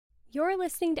You're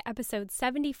listening to episode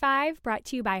 75, brought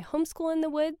to you by Homeschool in the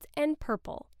Woods and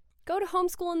Purple. Go to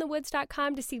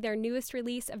homeschoolinthewoods.com to see their newest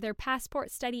release of their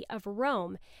passport study of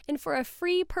Rome. And for a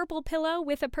free Purple pillow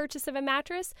with a purchase of a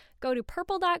mattress, go to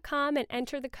purple.com and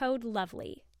enter the code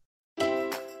LOVELY.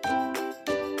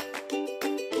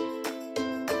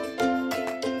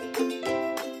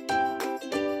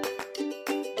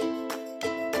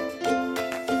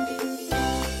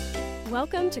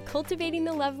 Welcome to Cultivating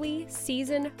the Lovely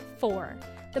Season 4,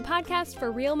 the podcast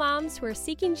for real moms who are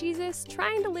seeking Jesus,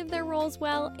 trying to live their roles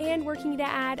well, and working to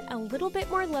add a little bit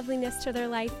more loveliness to their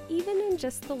life, even in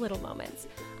just the little moments.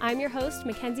 I'm your host,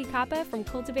 Mackenzie Kappa from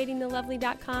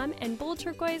cultivatingthelovely.com and Bull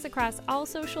Turquoise across all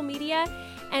social media.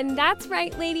 And that's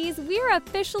right, ladies, we're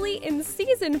officially in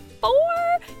Season 4!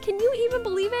 Can you even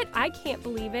believe it? I can't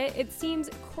believe it. It seems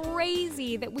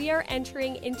crazy that we are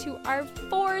entering into our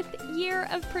 4th year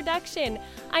of production.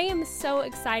 I am so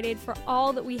excited for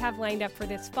all that we have lined up for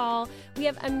this fall. We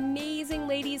have amazing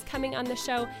ladies coming on the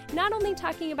show, not only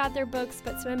talking about their books,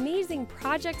 but some amazing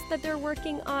projects that they're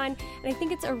working on. And I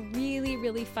think it's a really,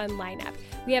 really fun lineup.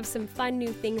 We have some fun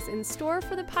new things in store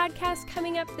for the podcast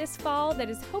coming up this fall that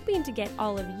is hoping to get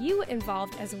all of you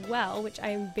involved as well, which I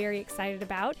am very excited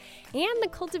about. And the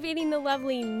Cultivating the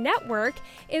Lovely Network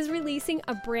is releasing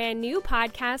a brand new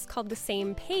podcast called The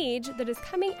Same Page that is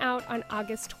coming out on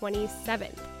August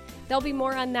 27th. There'll be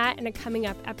more on that in a coming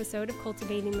up episode of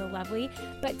Cultivating the Lovely,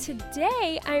 but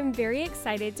today I'm very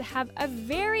excited to have a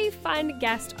very fun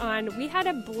guest on. We had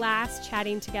a blast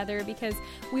chatting together because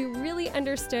we really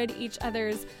understood each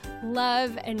other's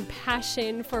love and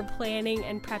passion for planning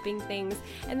and prepping things,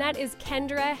 and that is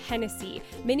Kendra Hennessy.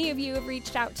 Many of you have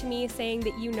reached out to me saying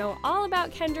that you know all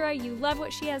about Kendra, you love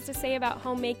what she has to say about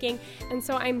homemaking, and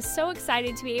so I'm so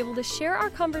excited to be able to share our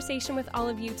conversation with all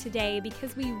of you today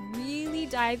because we really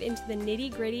dive into the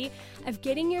nitty-gritty of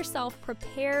getting yourself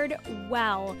prepared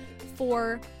well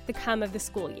for the come of the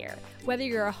school year. Whether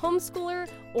you're a homeschooler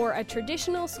or a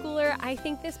traditional schooler, I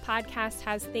think this podcast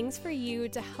has things for you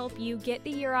to help you get the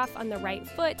year off on the right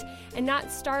foot and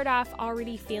not start off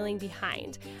already feeling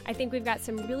behind. I think we've got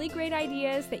some really great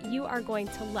ideas that you are going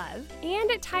to love,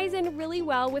 and it ties in really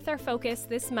well with our focus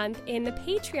this month in the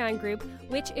Patreon group,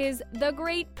 which is the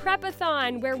Great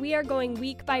Prepathon, where we are going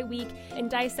week by week and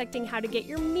dissecting how to get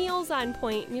your meals on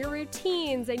point and your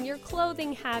routines and your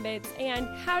clothing habits and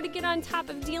how to get on top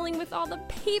of dealing with all the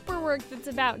paperwork that's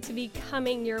about to be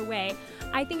coming your way.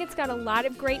 I think it's got a lot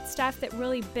of great stuff that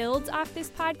really builds off this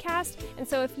podcast, and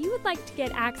so if you would like to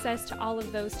get access to all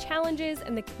of those challenges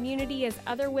and the community as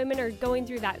other women are going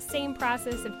through that same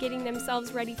process of getting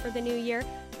themselves ready for the new year,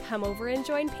 come over and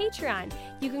join Patreon.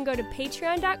 You can go to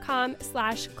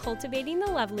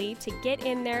patreon.com/cultivatingthelovely to get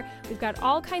in there. We've got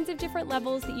all kinds of different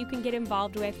levels that you can get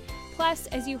involved with. Plus,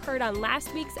 as you heard on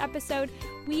last week's episode,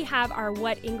 we have our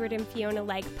What Ingrid and Fiona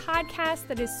Like podcast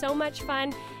that is so much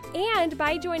fun. And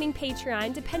by joining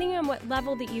Patreon, depending on what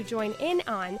level that you join in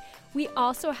on, we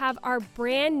also have our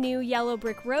brand new Yellow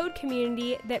Brick Road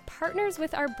community that partners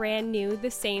with our brand new The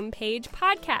Same Page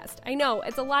podcast. I know,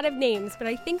 it's a lot of names, but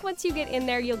I think once you get in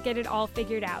there, you'll get it all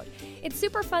figured out. It's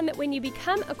super fun that when you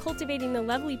become a Cultivating the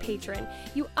Lovely patron,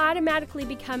 you automatically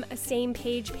become a Same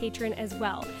Page patron as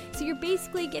well. So you're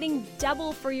basically getting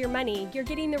double for your money. You're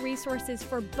getting the resources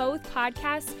for both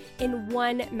podcasts in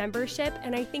one membership,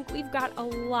 and I think we've got a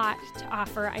lot to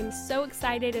offer. I'm so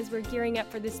excited as we're gearing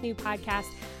up for this new podcast.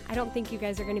 I don't think you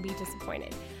guys are going to be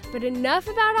disappointed. But enough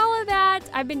about all of that.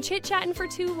 I've been chit-chatting for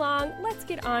too long. Let's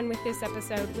get on with this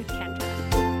episode with Kendra.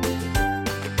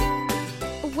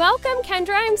 Welcome,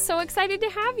 Kendra. I'm so excited to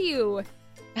have you.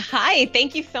 Hi,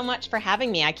 thank you so much for having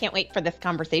me. I can't wait for this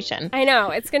conversation. I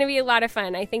know, it's going to be a lot of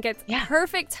fun. I think it's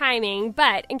perfect timing.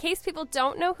 But in case people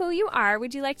don't know who you are,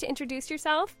 would you like to introduce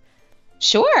yourself?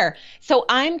 Sure. So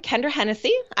I'm Kendra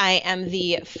Hennessy. I am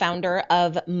the founder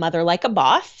of Mother Like a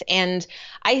Boss, and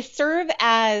I serve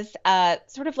as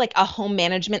sort of like a home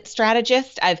management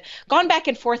strategist. I've gone back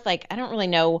and forth, like I don't really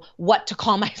know what to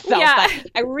call myself, but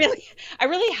I really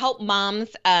help moms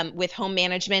with home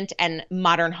management and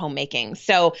modern homemaking.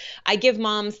 So I give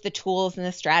moms the tools and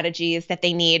the strategies that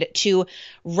they need to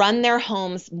run their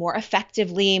homes more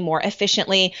effectively, more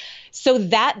efficiently, so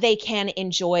that they can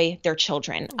enjoy their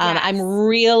children. I'm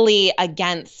really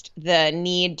against the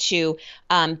need to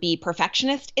be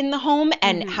perfectionist in the home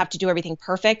and have to do everything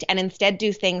perfect, and instead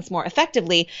do things more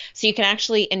effectively so you can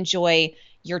actually enjoy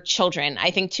your children.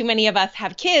 I think too many of us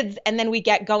have kids and then we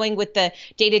get going with the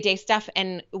day-to-day stuff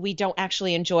and we don't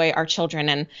actually enjoy our children.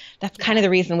 And that's kind of the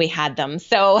reason we had them.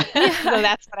 So, so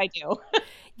that's what I do.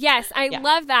 Yes, I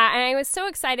love that. And I was so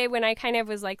excited when I kind of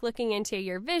was like looking into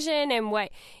your vision and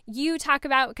what you talk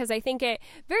about, because I think it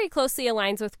very closely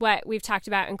aligns with what we've talked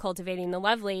about in Cultivating the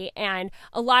Lovely. And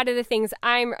a lot of the things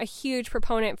I'm a huge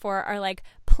proponent for are like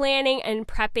planning and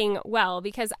prepping well,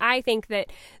 because I think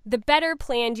that the better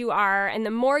planned you are and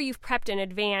the more you've prepped in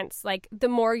advance, like the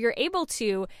more you're able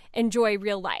to enjoy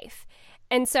real life.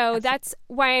 And so that's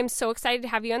why I'm so excited to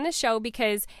have you on the show,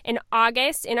 because in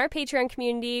August, in our Patreon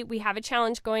community, we have a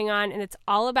challenge going on, and it's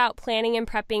all about planning and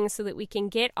prepping so that we can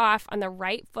get off on the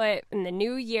right foot in the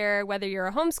new year, whether you're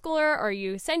a homeschooler or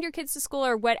you send your kids to school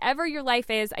or whatever your life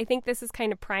is. I think this is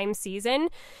kind of prime season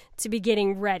to be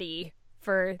getting ready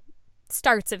for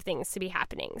starts of things to be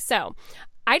happening. So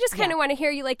I just kind of want to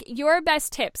hear you, like, your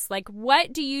best tips. Like,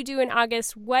 what do you do in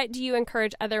August? What do you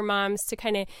encourage other moms to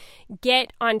kind of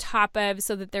get on top of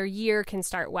so that their year can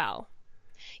start well?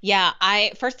 Yeah,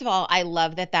 first of all, I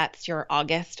love that that's your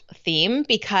August theme,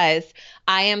 because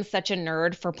I am such a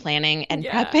nerd for planning and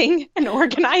prepping and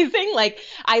organizing. Like,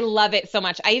 I love it so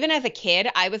much. Even as a kid,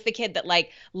 I was the kid that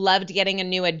like loved getting a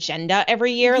new agenda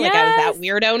every year. Like, I was that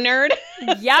weirdo nerd.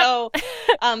 Yeah.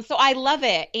 So I love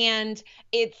it. And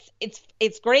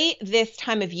it's great this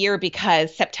time of year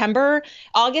because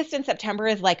August and September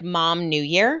is like Mom New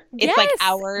Year. It's like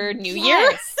our New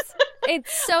Year.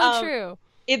 It's so true.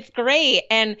 It's great.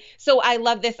 And so I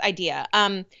love this idea.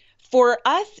 For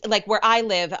us, like where I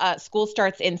live, school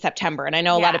starts in September. And I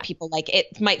know a lot of people, like,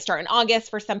 it might start in August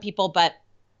for some people, but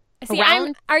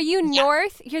are you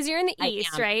north? Because you're in the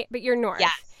east, right? But you're north.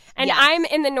 Yes. And I'm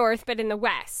in the north, but in the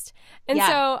west. And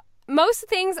so most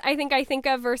things I think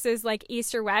of versus like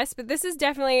east or west, but this is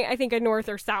definitely, I think, a north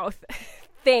or south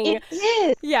thing. It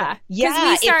is. Yeah.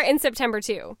 Because we start in September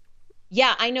too.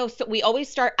 Yeah, I know. So we always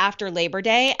start after Labor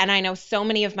Day, and I know so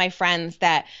many of my friends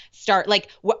that start like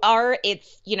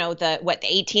it's the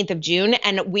 18th of June,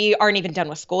 and we aren't even done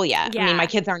with school yet. Yeah. I mean, my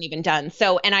kids aren't even done.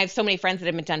 So, and I have so many friends that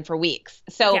have been done for weeks.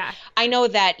 So I know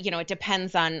that it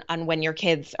depends on when your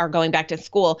kids are going back to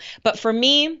school. But for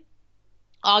me,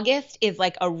 August is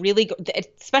like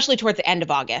especially towards the end of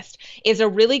August, is a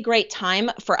really great time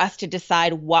for us to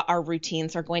decide what our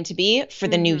routines are going to be for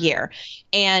the new year.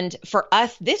 And for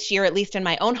us this year, at least in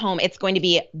my own home, it's going to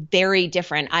be very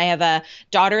different. I have a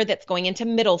daughter that's going into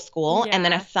middle school and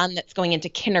then a son that's going into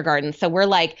kindergarten. So we're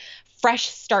like fresh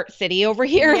start city over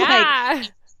here,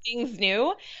 like things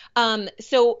new.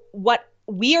 So what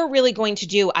we are really going to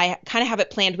do, I kind of have it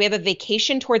planned. We have a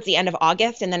vacation towards the end of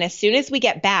August. And then as soon as we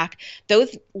get back,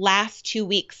 those last 2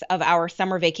 weeks of our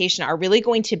summer vacation are really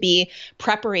going to be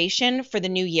preparation for the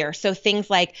new year. So things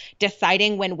like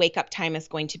deciding when wake up time is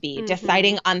going to be,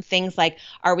 deciding on things like,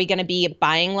 are we going to be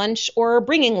buying lunch or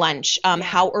bringing lunch?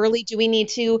 How early do we need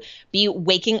to be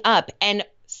waking up, and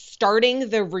starting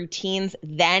the routines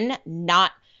then,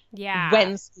 not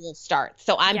when school starts.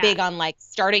 So I'm big on like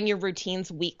starting your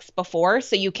routines weeks before,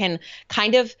 so you can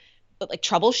kind of like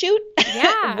troubleshoot,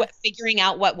 figuring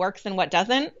out what works and what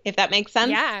doesn't, if that makes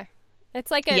sense. Yeah.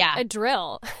 It's like a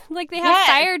drill. Like they have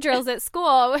fire drills at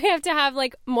school. We have to have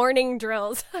like morning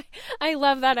drills. I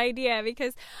love that idea,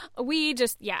 because we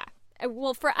just,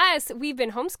 well, for us, we've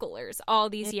been homeschoolers all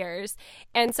these years.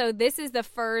 And so this is the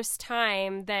first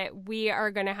time that we are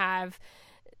going to have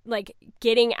like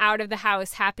getting out of the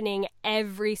house happening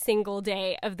every single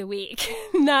day of the week.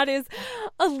 That is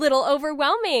a little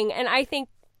overwhelming. And I think,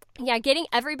 getting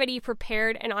everybody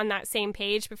prepared and on that same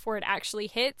page before it actually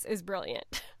hits is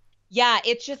brilliant. Yeah,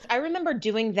 it's just, I remember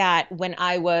doing that when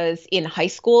I was in high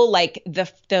school. Like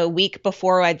the week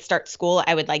before I'd start school,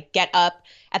 I would like get up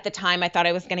at the time I thought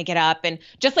I was going to get up and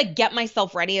just like get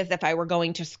myself ready as if I were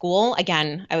going to school.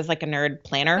 Again, I was like a nerd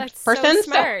planner person. So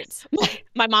smart. So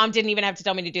my mom didn't even have to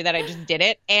tell me to do that. I just did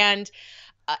it. And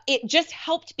it just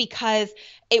helped because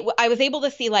I was able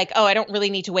to see like, oh, I don't really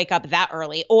need to wake up that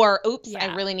early, or oops,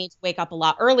 I really need to wake up a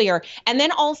lot earlier. And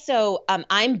then also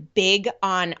I'm big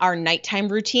on our nighttime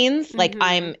routines. Like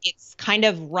it's kind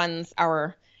of runs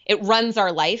our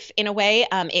life in a way.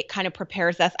 It kind of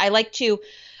prepares us.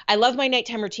 I love my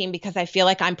nighttime routine because I feel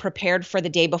like I'm prepared for the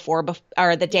day before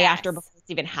or the day after before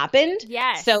it's even happened.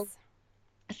 Yes. So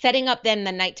setting up then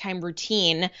the nighttime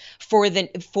routine for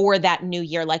that new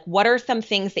year, like what are some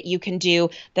things that you can do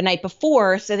the night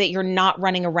before so that you're not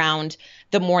running around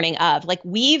the morning of? Like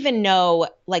we even know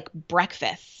like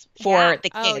breakfasts for the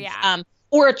kids.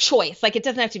 or a choice. Like it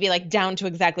doesn't have to be like down to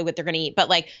exactly what they're going to eat, but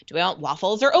like, do we want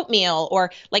waffles or oatmeal? Or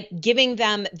like giving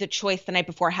them the choice the night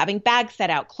before, having bags set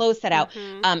out, clothes set out,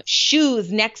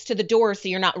 shoes next to the door. So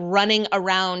you're not running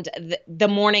around the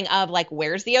morning of like,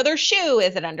 where's the other shoe?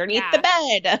 Is it underneath the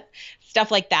bed? Stuff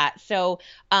like that. So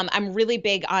I'm really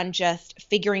big on just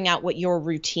figuring out what your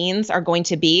routines are going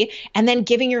to be and then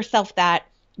giving yourself that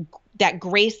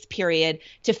grace period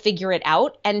to figure it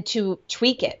out and to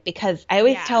tweak it. Because I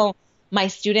always tell my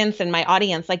students and my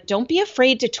audience, like, don't be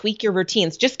afraid to tweak your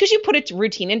routines. Just because you put a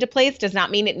routine into place does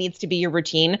not mean it needs to be your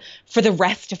routine for the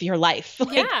rest of your life.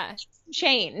 Like,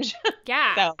 change.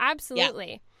 Yeah, so,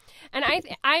 absolutely. Yeah. And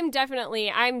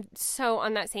I'm so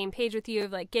on that same page with you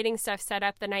of like getting stuff set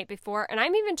up the night before. And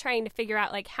I'm even trying to figure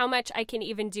out like how much I can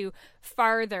even do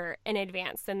farther in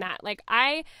advance than that. Like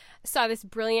I saw this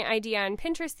brilliant idea on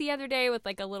Pinterest the other day with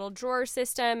like a little drawer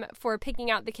system for picking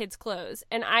out the kids' clothes.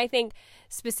 And I think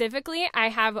specifically I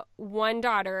have one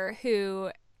daughter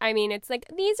who, I mean, it's like,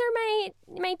 these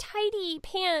are my tidy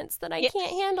pants that I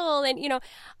can't handle. And, you know,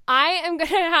 I am going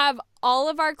to have all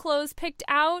of our clothes picked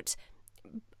out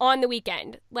on the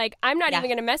weekend. Like, I'm not even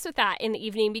going to mess with that in the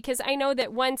evening because I know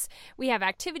that once we have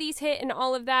activities hit and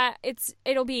all of that,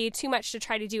 it'll be too much to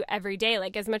try to do every day.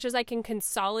 Like, as much as I can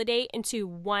consolidate into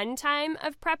one time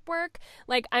of prep work,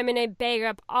 like, I'm going to bag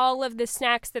up all of the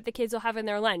snacks that the kids will have in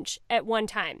their lunch at one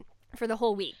time for the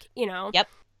whole week, you know? Yep.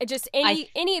 It just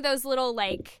any of those little,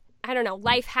 like, I don't know,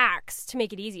 life hacks to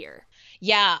make it easier.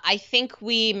 Yeah, I think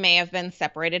we may have been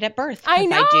separated at birth. I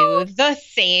know. I do the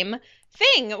same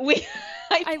thing. I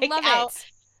love it.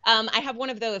 I have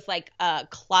one of those like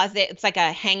closet. It's like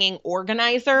a hanging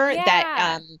organizer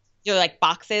that you're like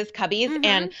boxes, cubbies,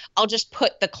 and I'll just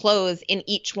put the clothes in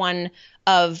each one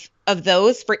of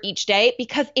those for each day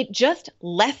because it just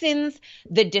lessens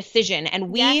the decision.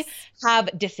 And we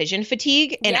have decision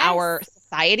fatigue in our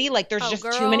society. Like there's just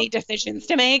too many decisions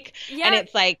to make, and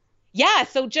it's like. Yeah,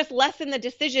 so just lessen the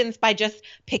decisions by just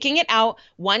picking it out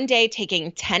one day,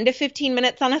 taking 10 to 15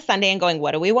 minutes on a Sunday and going,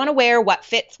 what do we want to wear? What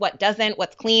fits? What doesn't?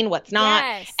 What's clean? What's not?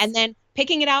 Yes. And then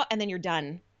picking it out and then you're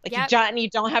done. Like you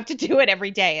don't have to do it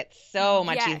every day. It's so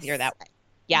much easier that way.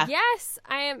 Yeah. Yes,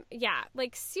 I am. Yeah.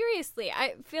 Like seriously,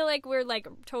 I feel like we're like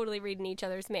totally reading each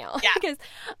other's mail because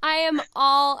I am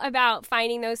all about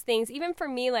finding those things. Even for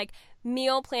me, like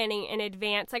meal planning in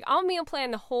advance, like I'll meal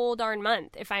plan the whole darn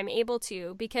month if I'm able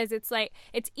to, because it's like,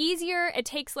 it's easier. It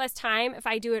takes less time if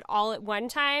I do it all at one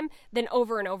time than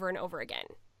over and over and over again.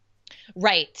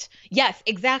 Right. Yes,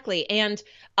 exactly. And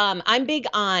I'm big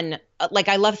on, like,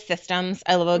 I love systems.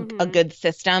 I love a good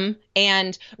system.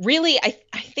 And really, I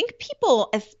think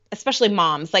people, especially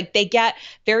moms, like they get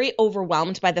very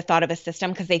overwhelmed by the thought of a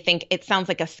system because they think it sounds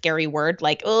like a scary word,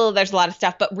 like, oh, there's a lot of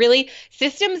stuff. But really,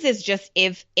 systems is just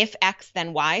if X,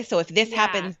 then Y. So if this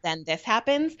happens, then this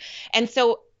happens. And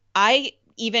so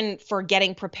even for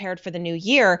getting prepared for the new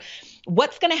year,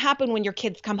 what's going to happen when your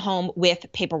kids come home with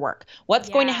paperwork? What's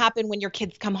going to happen when your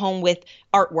kids come home with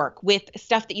artwork, with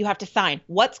stuff that you have to sign?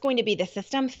 What's going to be the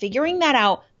system? Figuring that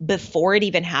out before it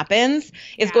even happens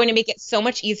is going to make it so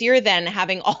much easier than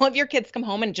having all of your kids come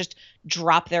home and just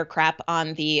drop their crap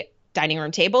on the dining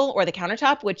room table or the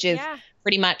countertop, which is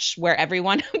pretty much where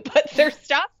everyone puts their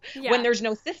stuff when there's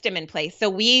no system in place.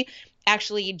 So we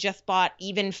actually just bought,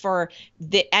 even for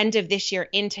the end of this year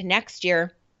into next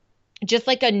year, just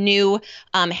like a new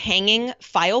hanging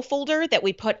file folder that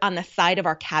we put on the side of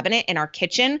our cabinet in our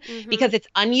kitchen because it's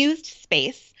unused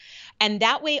space. And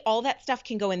that way all that stuff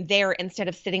can go in there instead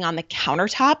of sitting on the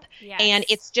countertop. And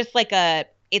it's just like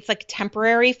it's like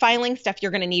temporary filing stuff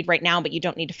you're going to need right now, but you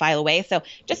don't need to file away. So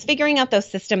just figuring out those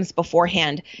systems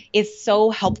beforehand is so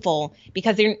helpful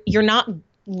because you're not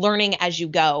learning as you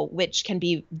go, which can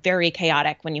be very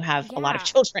chaotic when you have a lot of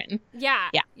children. Yeah,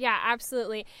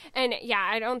 absolutely. And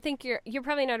I don't think you're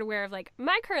probably not aware of like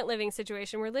my current living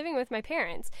situation. We're living with my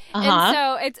parents. And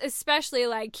so it's especially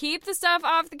like, keep the stuff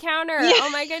off the counter. Oh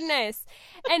my goodness.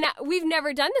 And we've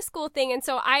never done the school thing. And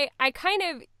so I kind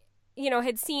of,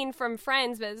 had seen from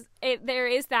friends, but there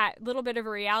is that little bit of a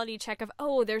reality check of,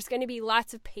 there's going to be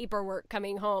lots of paperwork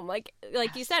coming home. Like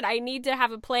you said, I need to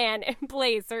have a plan in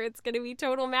place or it's going to be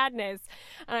total madness.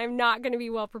 And I'm not going to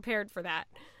be well prepared for that.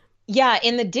 Yeah,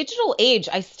 in the digital age,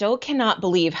 I still cannot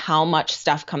believe how much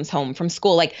stuff comes home from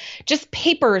school, like just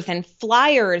papers and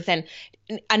flyers and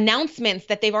announcements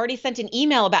that they've already sent an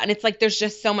email about. And it's like, there's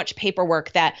just so much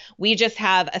paperwork that we just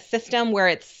have a system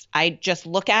where I just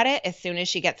look at it as soon as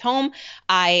she gets home.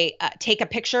 I take a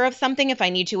picture of something if I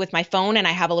need to with my phone, and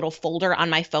I have a little folder on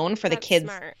my phone for the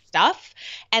kids' stuff.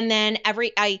 And then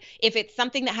if it's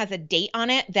something that has a date on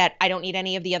it that I don't need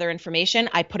any of the other information,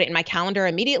 I put it in my calendar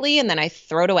immediately, and then I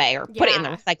throw it away or put it in the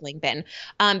recycling bin.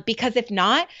 Because if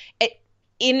not,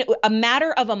 in a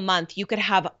matter of a month, you could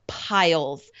have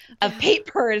piles of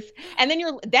papers, and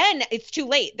then it's too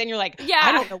late. Then you're like,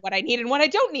 I don't know what I need and what I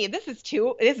don't need. This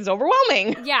is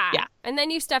overwhelming. Yeah. And then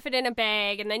you stuff it in a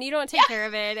bag, and then you don't take care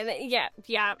of it. And then,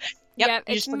 Yep.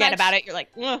 You just forget about it. You're like,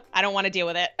 I don't want to deal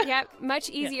with it. Much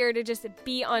easier to just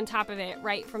be on top of it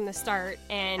right from the start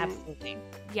and absolutely.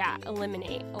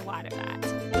 Eliminate a lot of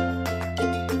that.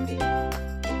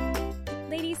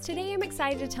 Ladies, today I'm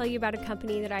excited to tell you about a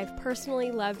company that I've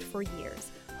personally loved for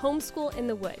years, Homeschool in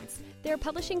the Woods. They're a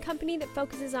publishing company that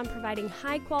focuses on providing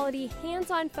high-quality,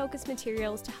 hands-on focused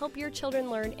materials to help your children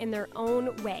learn in their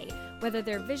own way, whether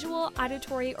they're visual,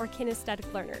 auditory, or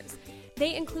kinesthetic learners.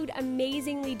 They include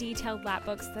amazingly detailed lap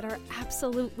books that are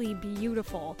absolutely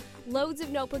beautiful. Loads of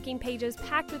notebooking pages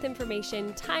packed with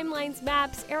information, timelines,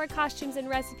 maps, era costumes and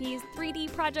recipes,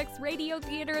 3D projects, radio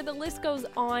theater, the list goes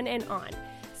on and on.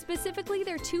 Specifically,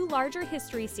 their two larger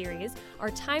history series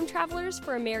are Time Travelers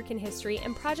for American History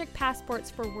and Project Passports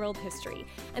for World History.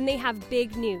 And they have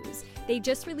big news. They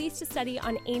just released a study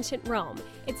on ancient Rome.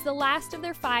 It's the last of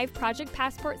their 5 Project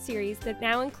Passport series that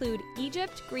now include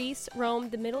Egypt, Greece, Rome,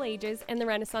 the Middle Ages, and the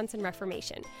Renaissance and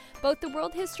Reformation. Both the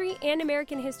World History and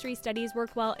American History studies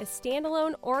work well as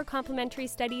standalone or complementary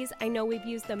studies. I know we've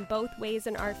used them both ways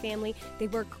in our family. They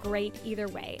work great either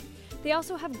way. They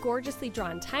also have gorgeously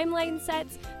drawn timeline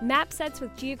sets, map sets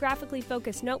with geographically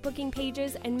focused notebooking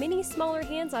pages, and many smaller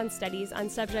hands-on studies on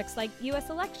subjects like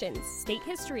U.S. elections, state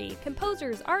history,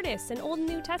 composers, artists, and Old and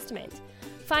New Testament.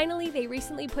 Finally, they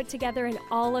recently put together an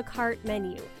a la carte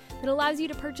menu that allows you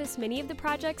to purchase many of the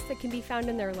projects that can be found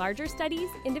in their larger studies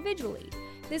individually.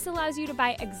 This allows you to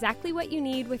buy exactly what you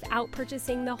need without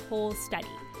purchasing the whole study.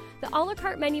 The a la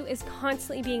carte menu is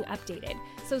constantly being updated,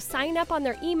 so sign up on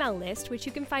their email list, which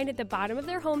you can find at the bottom of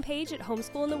their homepage at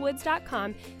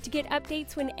homeschoolinthewoods.com to get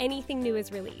updates when anything new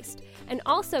is released. And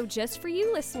also, just for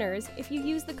you listeners, if you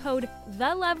use the code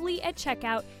THELOVELY at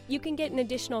checkout, you can get an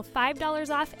additional $5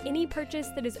 off any purchase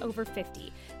that is over $50.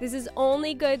 This is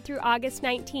only good through August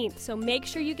 19th, so make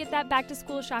sure you get that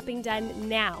back-to-school shopping done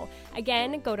now.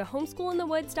 Again, go to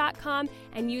homeschoolinthewoods.com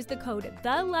and use the code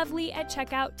THELOVELY at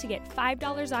checkout to get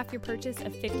 $5 off your purchase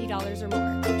of $50 or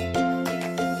more.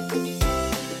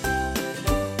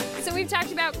 So we've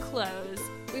talked about clothes,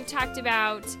 we've talked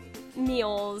about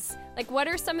meals. Like, what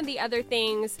are some of the other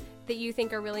things that you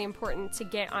think are really important to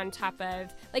get on top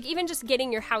of, like even just getting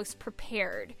your house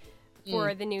prepared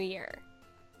for the new year?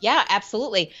 Yeah,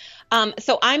 absolutely.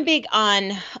 So I'm big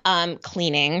on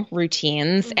cleaning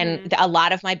routines, and a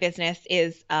lot of my business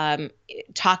is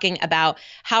talking about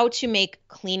how to make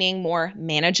cleaning more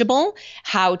manageable,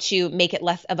 how to make it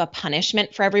less of a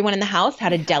punishment for everyone in the house, how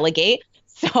to delegate.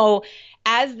 So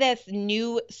as this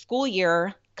new school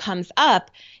year comes up,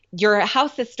 your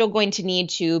house is still going to need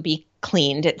to be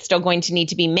cleaned. It's still going to need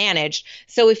to be managed.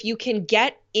 So if you can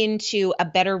get into a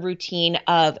better routine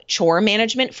of chore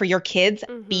management for your kids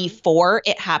before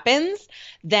it happens,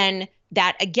 then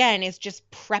that again is just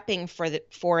prepping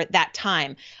for that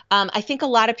time. I think a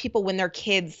lot of people, when their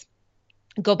kids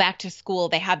go back to school,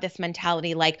 they have this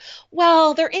mentality like,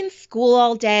 well, they're in school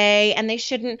all day and they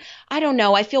shouldn't, I don't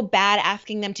know, I feel bad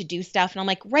asking them to do stuff. And I'm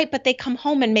like, right, but they come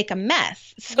home and make a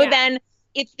mess. So then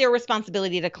it's their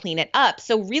responsibility to clean it up.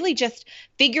 So really just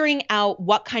figuring out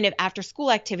what kind of after school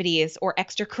activities or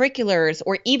extracurriculars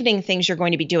or evening things you're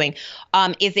going to be doing.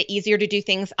 Is it easier to do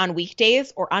things on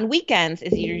weekdays or on weekends?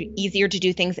 Is it easier to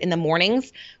do things in the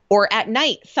mornings or at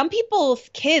night? Some people's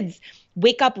kids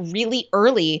wake up really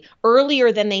early,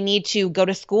 earlier than they need to go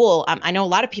to school. I know a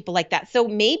lot of people like that. So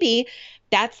maybe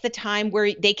that's the time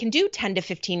where they can do 10 to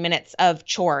 15 minutes of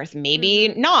chores. Maybe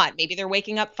not. Maybe they're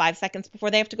waking up 5 seconds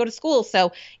before they have to go to school.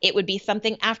 So it would be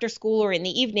something after school or in the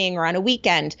evening or on a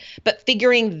weekend. But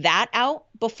figuring that out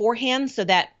beforehand so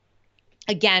that,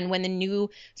 again, when the new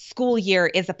school year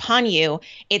is upon you,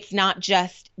 it's not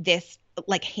just this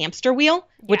like hamster wheel,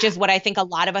 which is what I think a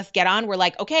lot of us get on. We're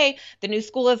like, okay, the new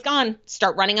school is gone.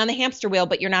 Start running on the hamster wheel,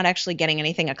 but you're not actually getting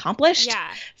anything accomplished.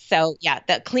 Yeah. So yeah,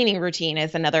 the cleaning routine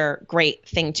is another great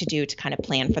thing to do to kind of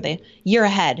plan for the year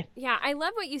ahead. Yeah, I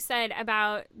love what you said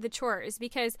about the chores,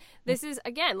 because this is,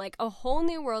 again, like a whole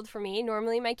new world for me.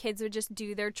 Normally my kids would just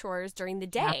do their chores during the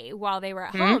day while they were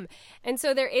at home. And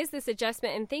so there is this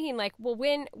adjustment in thinking like, well,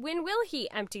 when will he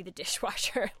empty the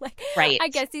dishwasher? Like, I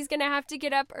guess he's going to have to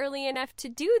get up early enough to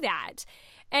do that.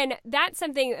 And that's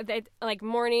something that, like,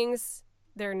 mornings,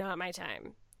 they're not my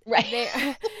time. Right.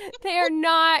 They are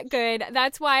not good.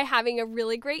 That's why having a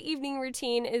really great evening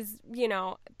routine is,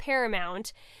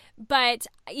 paramount. But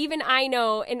even I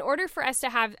know, in order for us to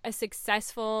have a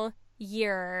successful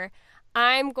year,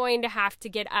 I'm going to have to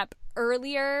get up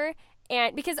earlier,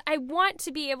 and because I want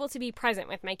to be able to be present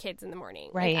with my kids in the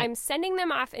morning. Right. Like, I'm sending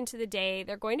them off into the day.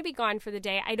 They're going to be gone for the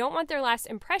day. I don't want their last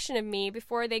impression of me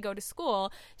before they go to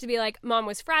school to be like, Mom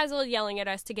was frazzled, yelling at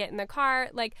us to get in the car.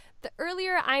 Like, the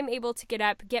earlier I'm able to get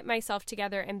up, get myself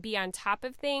together, and be on top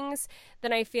of things,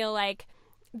 then I feel like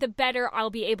the better I'll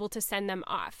be able to send them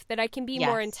off, that I can be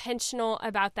more intentional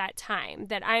about that time,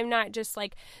 that I'm not just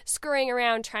like scurrying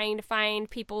around trying to find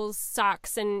people's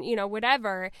socks and,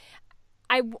 whatever.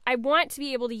 I want to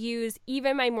be able to use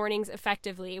even my mornings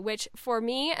effectively, which for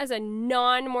me as a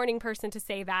non-morning person to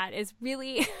say that is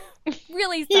really,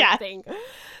 really something.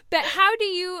 But how do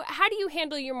you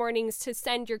handle your mornings to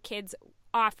send your kids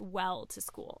off well to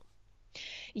school?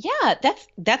 Yeah,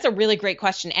 that's a really great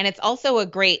question. And it's also a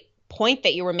great point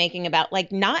that you were making about,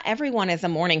 like, not everyone is a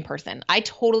morning person. I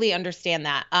totally understand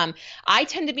that. I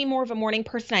tend to be more of a morning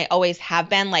person. I always have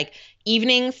been. Like,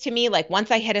 evenings to me, like,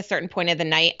 once I hit a certain point of the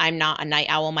night, I'm not a night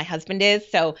owl. My husband is.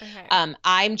 So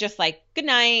I'm just like, good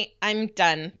night, I'm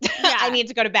done. I need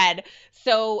to go to bed.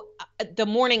 So the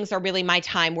mornings are really my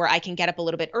time where I can get up a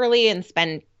little bit early and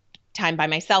spend time by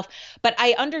myself. But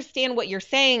I understand what you're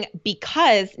saying,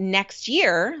 because next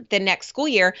year, the next school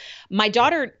year, my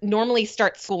daughter normally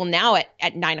starts school now at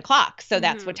 9:00. So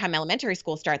that's what time elementary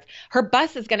school starts. Her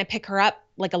bus is going to pick her up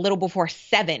like a little before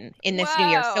 7 in this new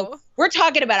year. So we're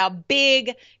talking about a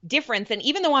big difference. And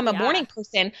even though I'm a morning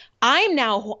person, I'm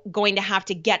now going to have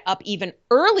to get up even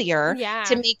earlier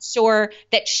to make sure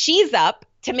that she's up,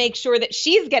 to make sure that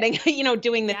she's getting,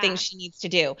 doing the things she needs to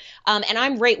do. And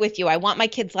I'm right with you. I want my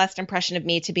kids' last impression of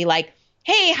me to be like,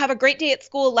 hey, have a great day at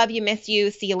school. Love you, miss you,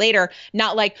 see you later.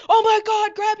 Not like, oh my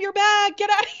God, grab your bag,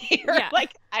 get out of here.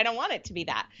 Like, I don't want it to be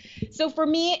that. So for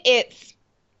me, it's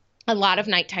a lot of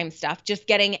nighttime stuff, just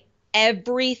getting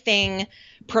everything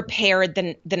prepared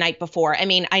the night before. I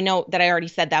mean, I know that I already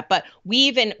said that, but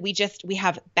we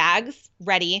have bags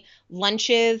ready,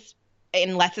 lunches,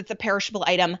 unless it's a perishable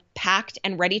item, packed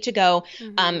and ready to go.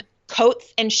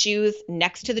 Coats and shoes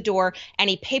next to the door.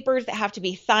 Any papers that have to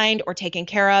be signed or taken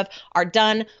care of are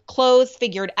done. Clothes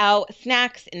figured out.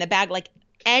 Snacks in the bag. Like,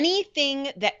 anything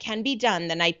that can be done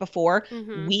the night before,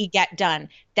 we get done.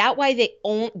 That way,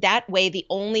 the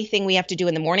only thing we have to do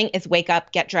in the morning is wake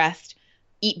up, get dressed,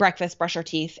 eat breakfast, brush our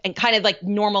teeth, and kind of like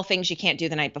normal things you can't do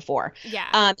the night before.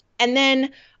 And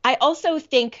then I also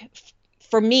think,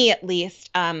 for me at least,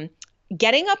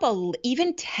 getting up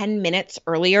even 10 minutes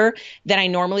earlier than I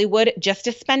normally would just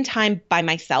to spend time by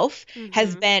myself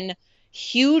has been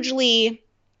hugely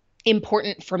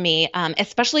important for me,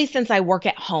 especially since I work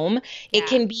at home. It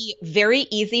can be very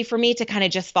easy for me to kind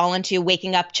of just fall into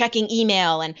waking up, checking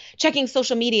email and checking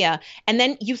social media. And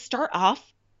then you start off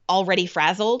already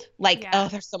frazzled, like, oh,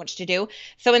 there's so much to do.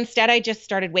 So instead, I just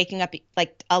started waking up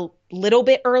like a little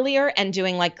bit earlier and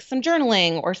doing like some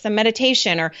journaling or some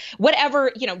meditation or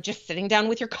whatever, just sitting down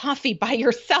with your coffee by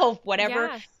yourself,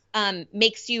 whatever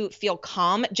makes you feel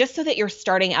calm, just so that you're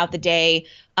starting out the day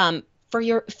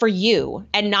for you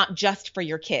and not just for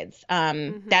your kids.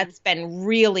 That's been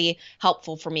really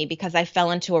helpful for me, because I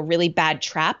fell into a really bad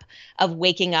trap of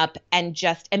waking up and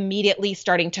just immediately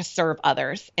starting to serve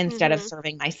others instead of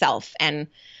serving myself. And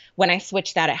when I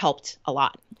switched that, it helped a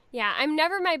lot. Yeah, I'm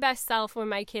never my best self when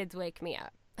my kids wake me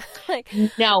up.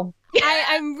 No.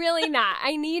 I'm really not.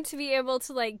 I need to be able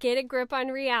to like get a grip on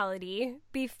reality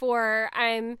before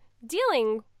I'm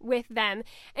dealing with them.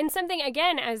 And something,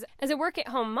 again, as a work at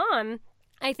home mom,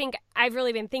 I think I've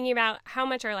really been thinking about how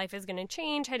much our life is going to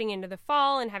change heading into the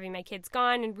fall and having my kids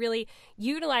gone and really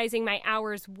utilizing my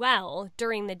hours well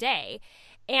during the day.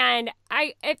 And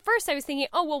at first I was thinking,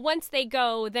 oh, well, once they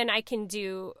go, then I can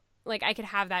I could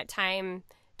have that time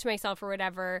to myself or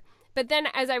whatever. But then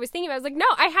as I was thinking about it, I was like, no,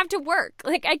 I have to work.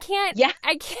 Like, I can't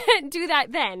do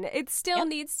that then. It still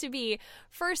needs to be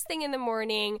first thing in the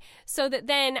morning, so that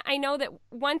then I know that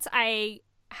once I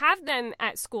have them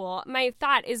at school, my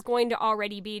thought is going to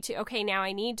already be to, okay, now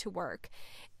I need to work.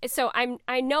 So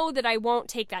I know that I won't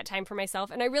take that time for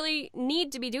myself, and I really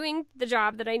need to be doing the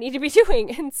job that I need to be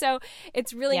doing. And so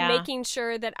it's really making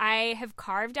sure that I have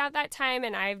carved out that time,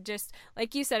 and I've just,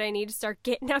 like you said, I need to start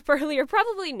getting up earlier,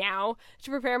 probably now, to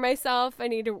prepare myself. I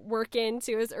need to work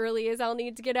into as early as I'll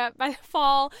need to get up by the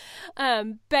fall.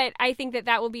 But I think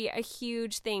that will be a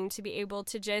huge thing, to be able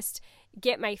to just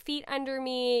get my feet under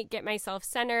me, get myself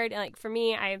centered. And like for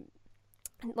me, I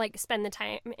like spend the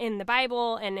time in the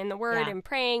Bible and in the Word and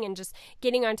praying and just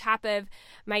getting on top of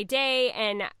my day.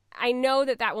 And I know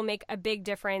that will make a big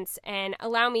difference and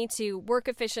allow me to work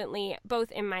efficiently, both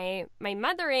in my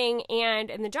mothering and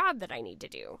in the job that I need to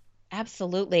do.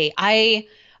 Absolutely.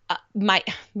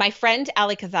 My friend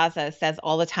Ali Kazaza says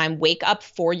all the time, wake up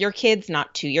for your kids,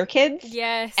 not to your kids.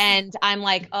 Yes. And I'm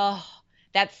like, oh,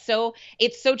 it's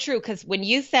so true. Because when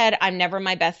you said I'm never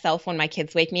my best self when my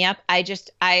kids wake me up,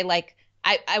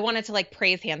 I wanted to like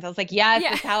praise hands. I was like, yes,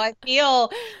 that's how I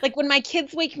feel. Like when my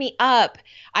kids wake me up,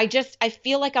 I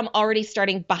feel like I'm already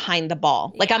starting behind the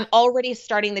ball. Like I'm already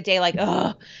starting the day like,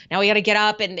 oh, now we got to get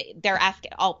up, and they're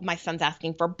my son's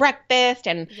asking for breakfast.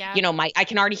 And, I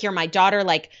can already hear my daughter,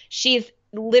 like she's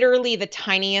literally the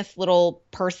tiniest little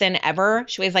person ever.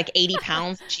 She weighs like 80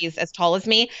 pounds. She's as tall as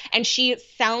me. And she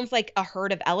sounds like a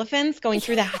herd of elephants going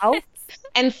through the house.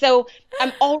 And so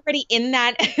I'm already in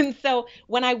that. And so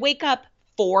when I wake up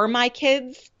for my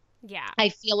kids, I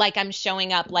feel like I'm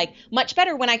showing up like much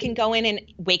better when I can go in and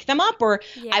wake them up, or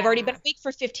I've already been awake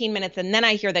for 15 minutes and then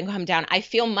I hear them come down. I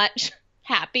feel much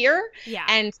happier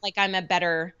and like I'm a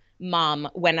better mom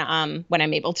when I'm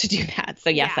able to do that. So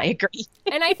yes, I agree.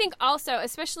 And I think also,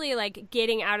 especially like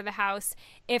getting out of the house,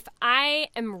 if I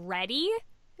am ready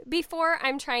before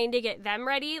I'm trying to get them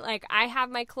ready, like I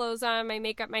have my clothes on, my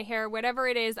makeup, my hair, whatever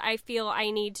it is I feel I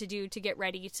need to do to get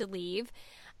ready to leave.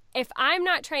 If I'm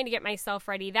not trying to get myself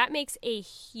ready, that makes a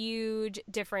huge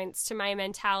difference to my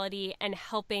mentality and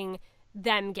helping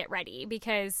them get ready,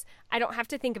 because I don't have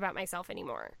to think about myself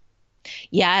anymore.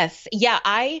 Yes. Yeah.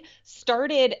 I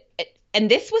started,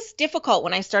 and this was difficult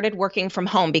when I started working from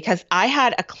home, because I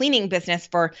had a cleaning business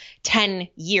for 10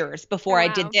 years before I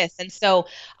did this. And so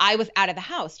I was out of the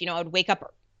house. I would wake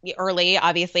up early,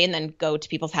 obviously, and then go to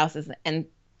people's houses and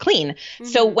clean. Mm-hmm.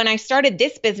 So when I started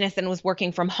this business and was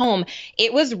working from home,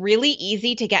 it was really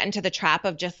easy to get into the trap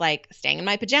of just like staying in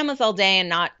my pajamas all day and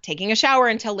not taking a shower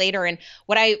until later. And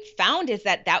what I found is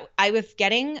that I was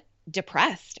getting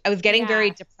depressed. I was getting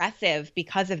very depressive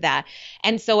because of that.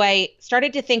 And so I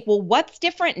started to think, well, what's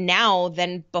different now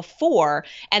than before?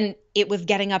 And it was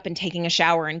getting up and taking a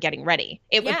shower and getting ready.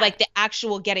 It was like the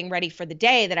actual getting ready for the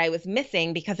day that I was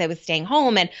missing because I was staying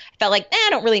home, and I felt like, I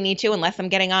don't really need to unless I'm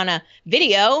getting on a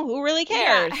video. Who really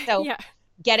cares? So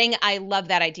I love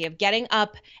that idea of getting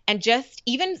up and just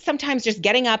even sometimes just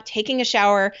getting up, taking a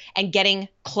shower and getting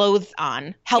clothes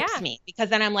on helps me, because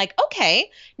then I'm like, okay,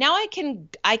 now I can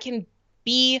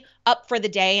be up for the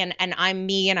day and I'm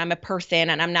me and I'm a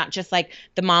person, and I'm not just like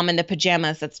the mom in the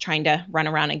pajamas that's trying to run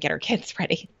around and get her kids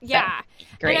ready. Yeah. So,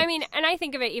 great. And I mean, and I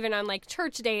think of it even on like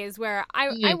church days where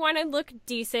I want to look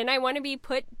decent. I want to be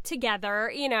put together,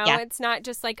 It's not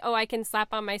just like, oh, I can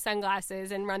slap on my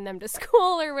sunglasses and run them to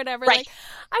school or whatever. Right. Like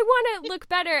I want to look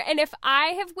better. And if I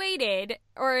have waited,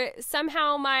 or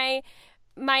somehow my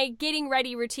getting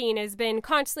ready routine has been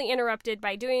constantly interrupted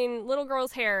by doing little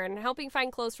girl's hair and helping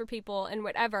find clothes for people and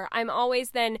whatever, I'm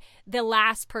always then the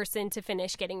last person to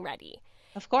finish getting ready.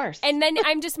 Of course. And then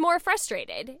I'm just more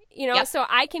frustrated, so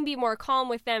I can be more calm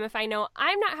with them if I know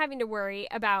I'm not having to worry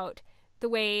about the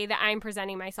way that I'm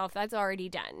presenting myself. That's already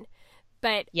done.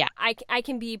 But I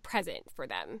can be present for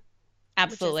them.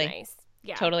 Absolutely. Which is nice.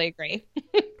 Yeah. Totally agree.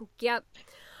 Yep.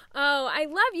 Oh, I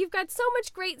love, you've got so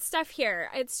much great stuff here.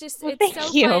 It's just, it's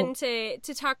so fun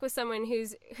to talk with someone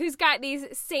who's got these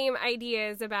same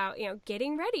ideas about,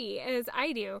 getting ready as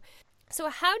I do. So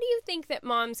how do you think that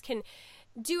moms can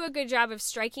do a good job of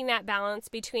striking that balance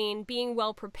between being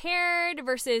well prepared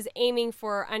versus aiming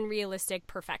for unrealistic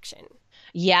perfection?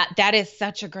 Yeah, that is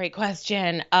such a great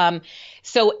question.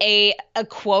 So a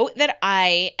quote that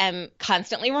I am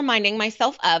constantly reminding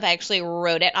myself of, I actually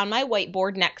wrote it on my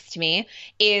whiteboard next to me,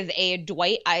 is a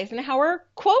Dwight Eisenhower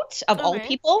quote of all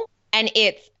people. And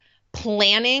it's,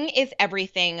 planning is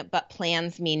everything, but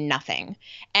plans mean nothing.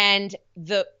 And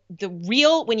the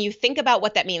real, when you think about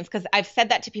what that means, because I've said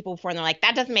that to people before and they're like,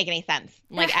 that doesn't make any sense.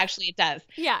 I'm like, actually it does.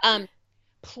 Yeah.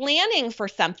 Planning for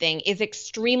something is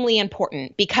extremely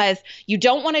important, because you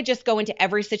don't want to just go into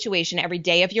every situation every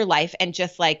day of your life and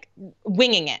just like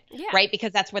winging it, right?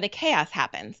 Because that's where the chaos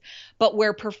happens. But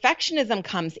where perfectionism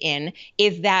comes in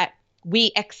is that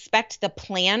we expect the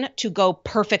plan to go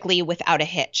perfectly without a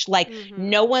hitch. Like Mm-hmm.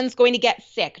 no one's going to get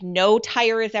sick. No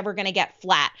tire is ever going to get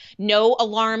flat. No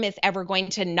alarm is ever going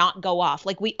to not go off.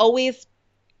 Like we always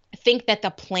think that the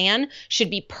plan should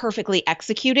be perfectly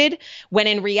executed, when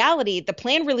in reality, the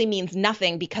plan really means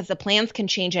nothing because the plans can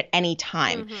change at any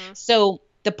time. Mm-hmm. So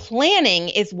the planning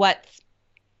is what's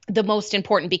the most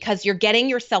important, because you're getting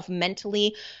yourself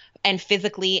mentally and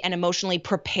physically and emotionally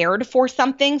prepared for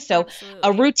something. So Absolutely.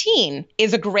 a routine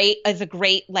is a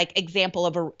great like example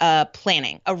of a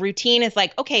planning. A routine is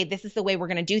like, okay, this is the way we're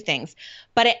going to do things.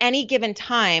 But at any given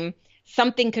time,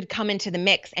 something could come into the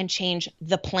mix and change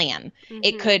the plan. Mm-hmm.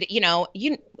 It could,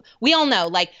 we all know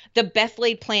like the best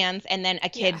laid plans, and then a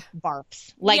kid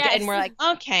barfs. Like, Yes. and we're like,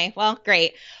 okay, well,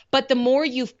 great. But the more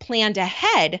you've planned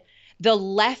ahead, the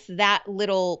less that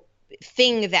little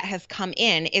thing that has come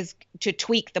in is to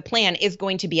tweak the plan is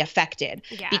going to be affected,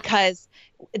 because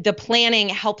the planning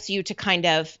helps you to kind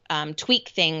of tweak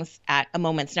things at a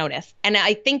moment's notice. And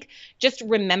I think just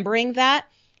remembering that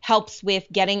helps with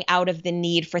getting out of the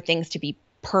need for things to be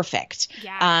perfect.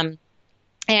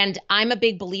 And I'm a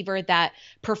big believer that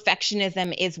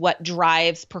perfectionism is what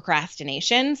drives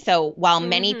procrastination. So while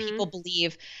many people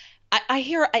believe, I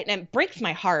hear, and it breaks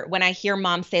my heart when I hear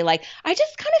moms say like, I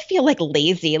just kind of feel like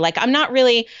lazy. Like I don't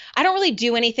really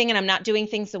do anything, and I'm not doing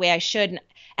things the way I should.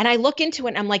 And I look into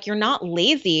it and I'm like, you're not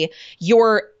lazy.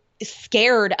 You're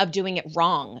scared of doing it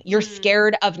wrong. You're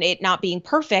scared of it not being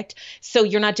perfect. So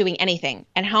you're not doing anything.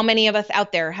 And how many of us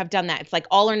out there have done that? It's like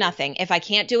all or nothing. If I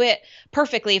can't do it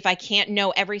perfectly, if I can't know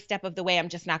every step of the way, I'm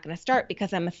just not going to start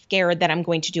because I'm scared that I'm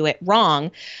going to do it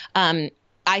wrong.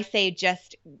 I say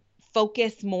just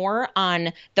focus more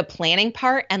on the planning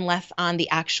part and less on the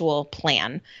actual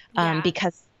plan,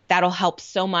 because that'll help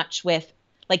so much with,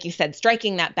 like you said,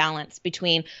 striking that balance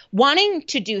between wanting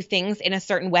to do things in a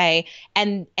certain way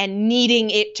and needing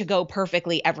it to go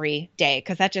perfectly every day,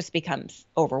 because that just becomes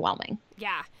overwhelming.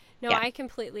 Yeah. No, I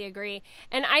completely agree.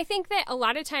 And I think that a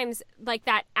lot of times, like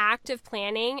that act of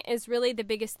planning is really the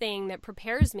biggest thing that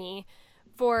prepares me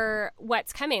for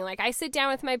what's coming. Like I sit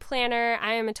down with my planner.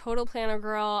 I am a total planner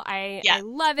girl. I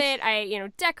love it.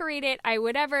 I, decorate it. I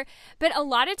whatever. But a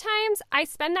lot of times I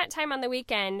spend that time on the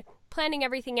weekend planning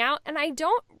everything out, and I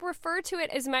don't refer to it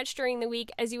as much during the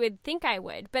week as you would think I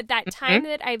would. But that time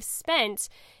that I've spent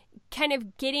kind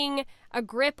of getting a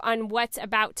grip on what's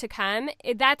about to come,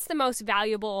 that's the most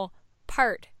valuable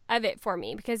part of it for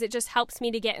me, because it just helps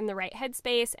me to get in the right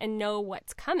headspace and know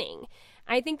what's coming.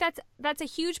 I think that's a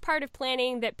huge part of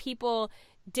planning that people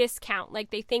discount.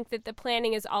 Like they think that the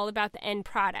planning is all about the end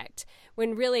product,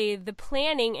 when really the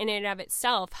planning in and of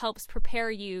itself helps prepare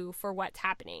you for what's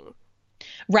happening.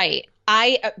 Right.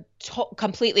 I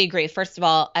completely agree. First of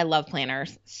all, I love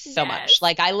planners so much.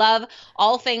 Like I love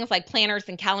all things like planners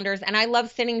and calendars, and I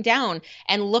love sitting down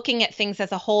and looking at things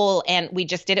as a whole. And we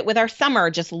just did it with our summer,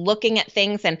 just looking at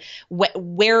things and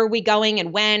where are we going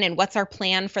and when and what's our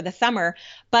plan for the summer.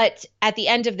 But at the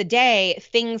end of the day,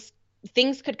 things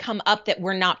could come up that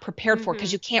we're not prepared for,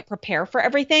 because you can't prepare for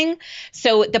everything.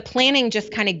 So the planning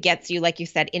just kind of gets you, like you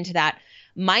said, into that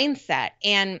mindset.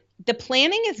 And the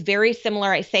planning is very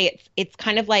similar. I say it's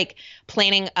kind of like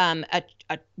planning a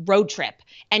road trip,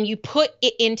 and you put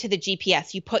it into the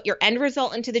GPS. You put your end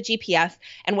result into the GPS,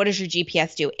 and what does your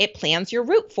GPS do? It plans your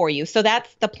route for you. So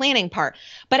that's the planning part.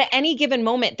 But at any given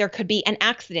moment, there could be an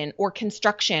accident or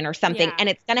construction or something, and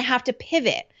it's going to have to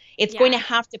pivot. It's going to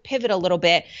have to pivot a little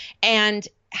bit. And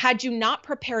had you not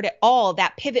prepared at all,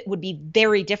 that pivot would be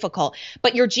very difficult.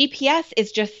 But your GPS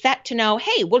is just set to know,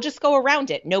 hey, we'll just go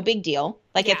around it. No big deal.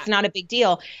 Like it's not a big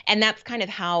deal. And that's kind of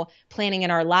how planning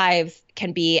in our lives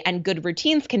can be, and good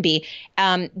routines can be.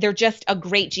 They're just a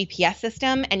great GPS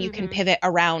system, and you can pivot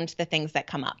around the things that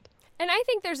come up. And I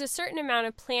think there's a certain amount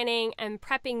of planning and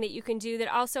prepping that you can do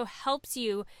that also helps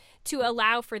you to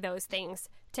allow for those things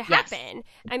to happen. Yes.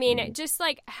 I mean, just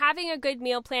like having a good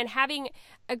meal plan, having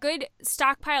a good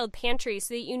stockpiled pantry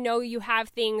so that you have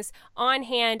things on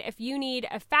hand if you need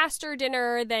a faster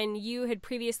dinner than you had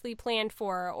previously planned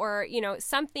for, or,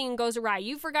 something goes awry.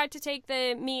 You forgot to take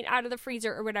the meat out of the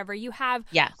freezer or whatever. You have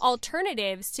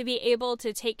alternatives to be able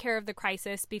to take care of the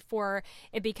crisis before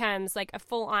it becomes like a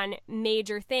full-on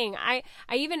major thing.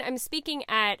 I'm speaking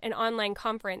at an online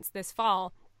conference this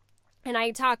fall, and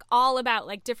I talk all about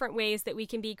like different ways that we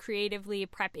can be creatively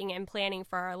prepping and planning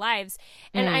for our lives.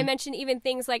 And I mentioned even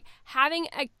things like having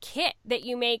a kit that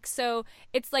you make. So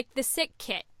it's like the sick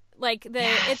kit. Like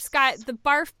Yes. it's got the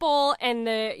barf bowl and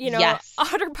the, Yes.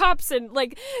 Otter Pops and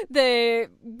like the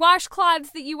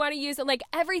washcloths that you want to use and like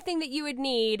everything that you would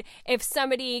need if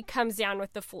somebody comes down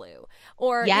with the flu.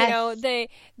 Or, Yes.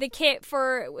 the kit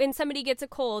for when somebody gets a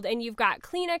cold, and you've got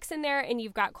Kleenex in there, and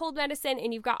you've got cold medicine,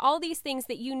 and you've got all these things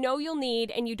that you'll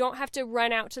need, and you don't have to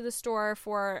run out to the store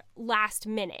for last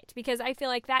minute, because I feel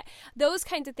like those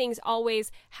kinds of things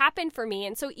always happen for me.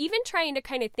 And so even trying to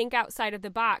kind of think outside of the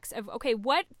box of, okay,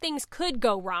 what things could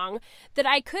go wrong that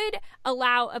I could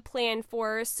allow a plan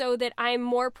for so that I'm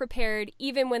more prepared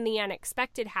even when the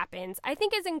unexpected happens, I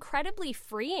think is incredibly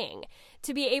freeing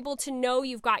to be able to know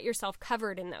you've got yourself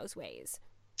covered in those ways.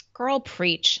 Girl,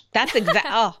 preach. That's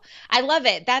oh, I love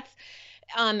it.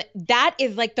 That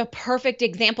is like the perfect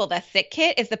example. The sick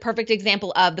kit is the perfect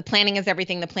example of the planning is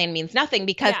everything. The plan means nothing,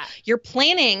 because you're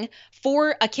planning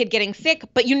for a kid getting sick,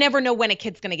 but you never know when a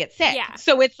kid's going to get sick. Yeah.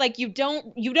 So it's like, you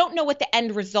don't know what the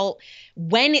end result,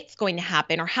 when it's going to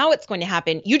happen or how it's going to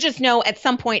happen. You just know at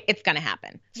some point it's going to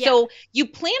happen. Yeah. So you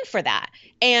plan for that.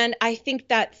 And I think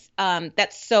that's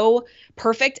so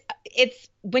perfect. It's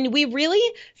when we really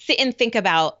sit and think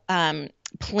about,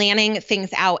 planning things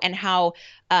out and how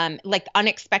like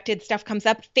unexpected stuff comes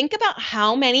up. Think about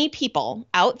how many people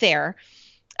out there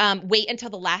wait until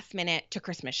the last minute to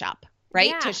Christmas shop, right?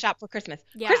 Yeah. To shop for Christmas.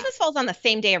 Yeah. Christmas falls on the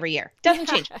same day every year. Doesn't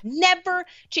change. Never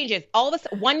changes. All of a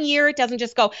sudden, one year it doesn't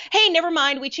just go, hey, never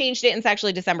mind, we changed it and it's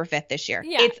actually December 5th this year.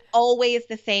 Yeah. It's always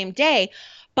the same day.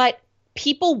 But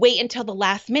people wait until the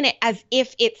last minute as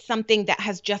if it's something that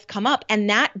has just come up. And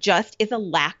that just is a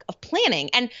lack of planning.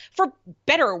 And for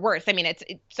better or worse, I mean, it's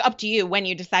up to you when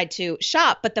you decide to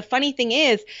shop. But the funny thing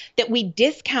is that we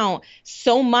discount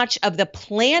so much of the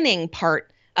planning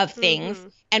part of things,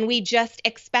 and we just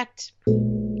expect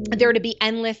there to be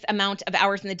endless amount of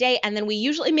hours in the day. And then we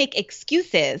usually make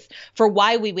excuses for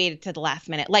why we waited to the last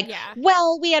minute. Like,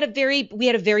 well, we had a very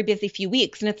busy few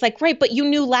weeks. And it's like, right, but you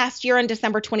knew last year on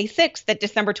December 26th that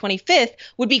December 25th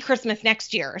would be Christmas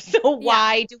next year. So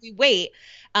why do we wait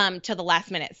to the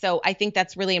last minute? So I think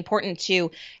that's really important to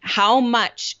how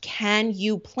much can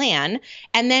you plan,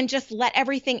 and then just let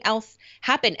everything else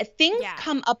happen. Things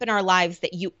come up in our lives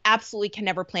that you absolutely can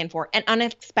never plan for. An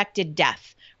unexpected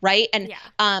death, right? And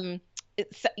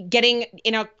getting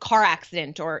in a car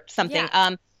accident or something.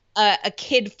 A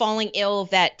kid falling ill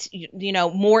that,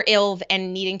 more ill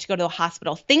and needing to go to the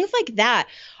hospital. Things like that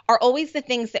are always the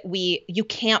things that you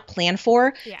can't plan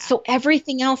for. Yeah. So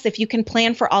everything else, if you can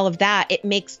plan for all of that, it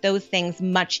makes those things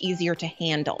much easier to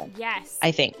handle. Yes.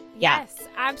 I think. Yeah. Yes,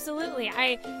 absolutely.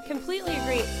 I completely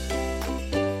agree.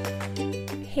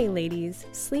 Hey ladies,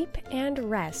 sleep and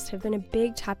rest have been a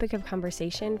big topic of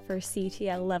conversation for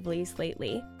CTL lovelies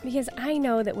lately, because I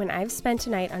know that when I've spent a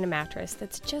night on a mattress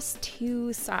that's just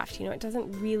too soft, it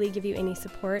doesn't really give you any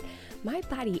support, my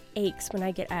body aches when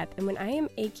I get up, and when I am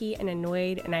achy and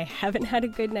annoyed and I haven't had a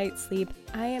good night's sleep,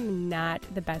 I am not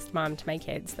the best mom to my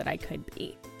kids that I could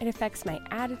be. It affects my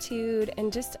attitude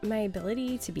and just my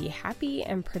ability to be happy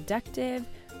and productive.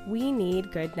 We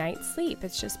need good night's sleep.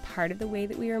 It's just part of the way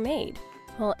that we were made.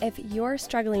 Well, if you're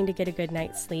struggling to get a good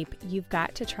night's sleep, you've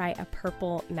got to try a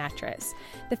Purple mattress.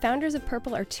 The founders of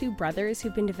Purple are two brothers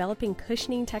who've been developing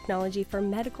cushioning technology for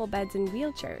medical beds and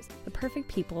wheelchairs, the perfect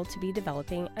people to be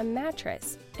developing a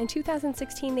mattress. In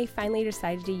 2016, they finally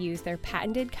decided to use their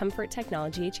patented comfort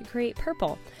technology to create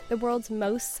Purple, the world's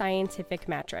most scientific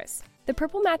mattress. The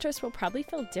Purple mattress will probably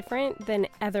feel different than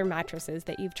other mattresses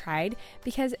that you've tried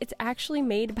because it's actually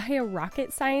made by a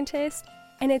rocket scientist.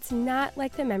 And it's not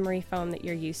like the memory foam that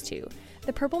you're used to.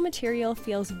 The Purple material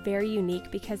feels very unique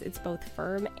because it's both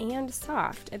firm and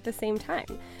soft at the same time.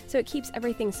 So it keeps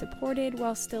everything supported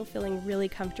while still feeling really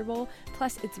comfortable.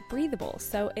 Plus it's breathable,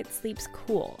 so it sleeps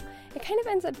cool. It kind of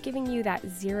ends up giving you that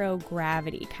zero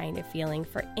gravity kind of feeling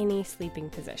for any sleeping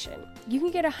position. You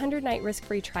can get a 100-night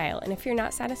risk-free trial, and if you're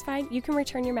not satisfied, you can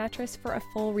return your mattress for a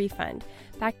full refund.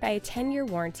 Backed by a 10-year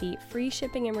warranty, free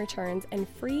shipping and returns, and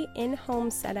free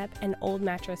in-home setup and old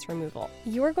mattress removal.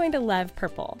 You're going to love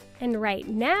Purple. And right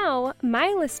now, my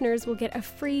listeners will get a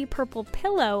free Purple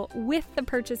pillow with the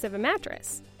purchase of a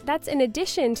mattress. That's in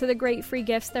addition to the great free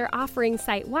gifts they're offering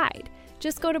site-wide.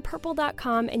 Just go to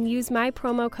purple.com and use my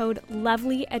promo code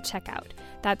LOVELY at checkout.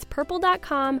 That's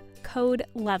purple.com, code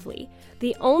LOVELY.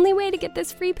 The only way to get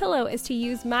this free pillow is to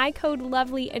use my code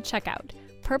LOVELY at checkout.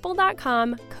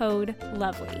 Purple.com, code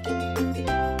LOVELY.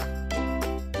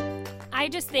 I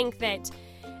just think that,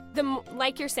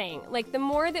 like you're saying, like the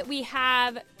more that we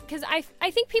have, because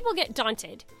I think people get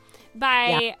daunted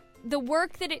by the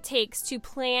work that it takes to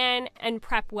plan and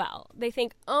prep well. They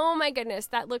think, oh my goodness,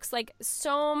 that looks like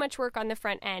so much work on the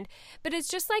front end. But it's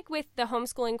just like with the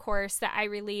homeschooling course that I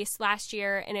released last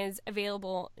year and is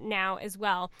available now as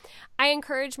well. I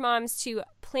encourage moms to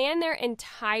plan their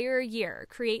entire year,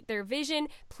 create their vision,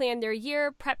 plan their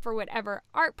year, prep for whatever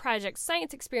art projects,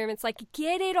 science experiments, like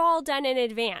get it all done in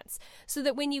advance so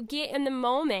that when you get in the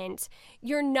moment,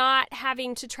 you're not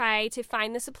having to try to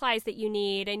find the supplies that you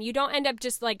need and you don't end up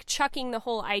just like chucking the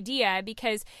whole idea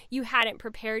because you hadn't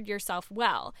prepared yourself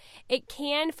well. It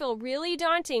can feel really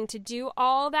daunting to do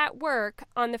all that work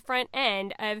on the front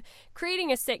end of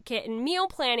creating a sit kit and meal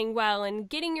planning well and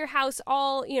getting your house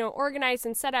all, organized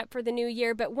and set up for the new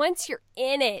year. But once you're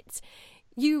in it,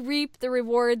 you reap the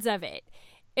rewards of it.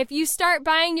 If you start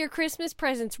buying your Christmas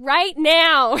presents right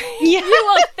now, you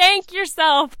will thank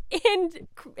yourself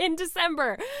in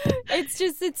December.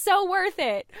 It's so worth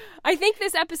it. I think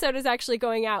this episode is actually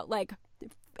going out like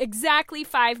exactly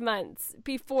 5 months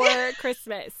before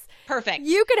Christmas. Perfect.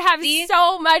 You could have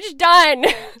so much done.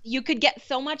 You could get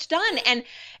so much done. And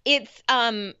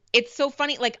it's so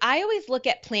funny. Like I always look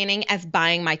at planning as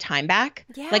buying my time back.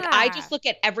 Yeah. Like I just look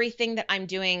at everything that I'm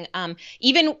doing.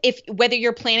 Even whether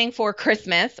you're planning for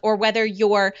Christmas or whether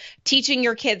you're teaching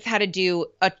your kids how to do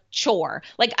a chore.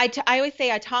 Like I always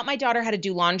say I taught my daughter how to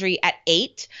do laundry at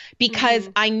 8 because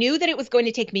I knew that it was going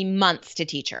to take me months to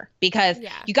teach her because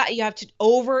you have to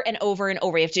over and over and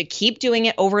over. You have to keep doing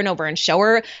it over and over and show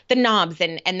her the knobs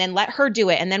and then let her do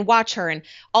it and then watch her and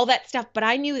all that stuff. But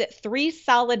I knew that 3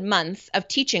 solid months of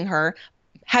teaching her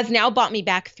has now bought me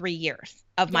back 3 years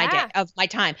of my day, of my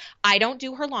time. I don't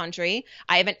do her laundry.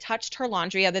 I haven't touched her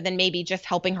laundry other than maybe just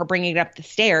helping her bringing it up the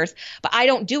stairs, but I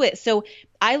don't do it. So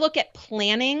I look at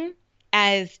planning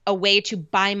as a way to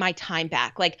buy my time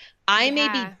back. Like I may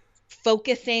be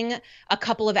focusing a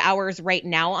couple of hours right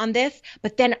now on this,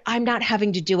 but then I'm not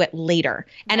having to do it later.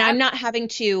 And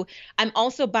I'm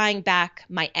also buying back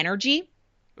my energy.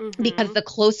 Because the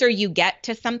closer you get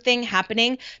to something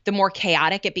happening, the more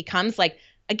chaotic it becomes. Like,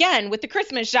 again, with the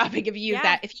Christmas shopping, if you use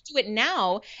that, if you do it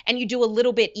now and you do a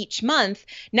little bit each month,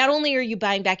 not only are you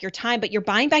buying back your time, but you're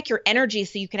buying back your energy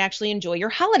so you can actually enjoy your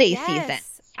holiday season.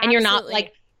 And you're not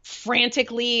like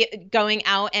frantically going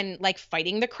out and like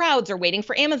fighting the crowds or waiting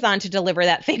for Amazon to deliver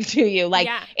that thing to you. Like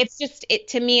it's just,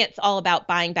 to me, it's all about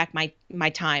buying back my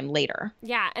time later.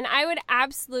 Yeah. And I would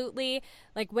absolutely,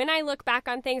 like when I look back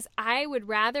on things, I would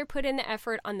rather put in the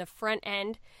effort on the front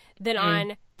end than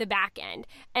on the back end.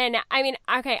 And I mean,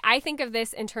 okay, I think of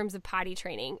this in terms of potty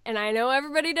training. And I know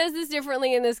everybody does this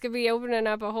differently and this could be opening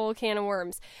up a whole can of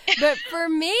worms. But for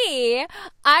me,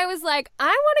 I was like, I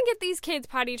want to get these kids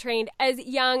potty trained as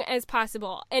young as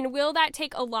possible. And will that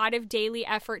take a lot of daily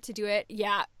effort to do it?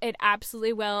 Yeah, it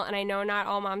absolutely will. And I know not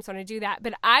all moms want to do that.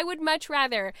 But I would much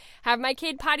rather have my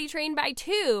kid potty trained by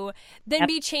 2 than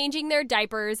be changing their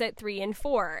diapers at 3 and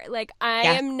 4. Like, I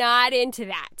am not into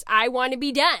that. I want to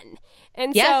be done.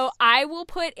 And so I will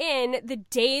put in the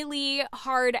daily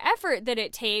hard effort that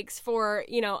it takes for,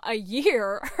 a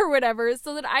year or whatever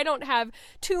so that I don't have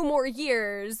 2 more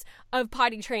years of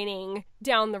potty training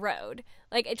down the road.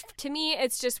 Like, to me,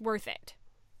 it's just worth it.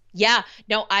 Yeah,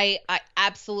 no, I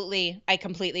absolutely, I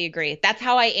completely agree. That's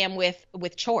how I am with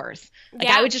chores. Like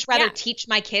I would just rather teach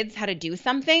my kids how to do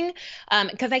something.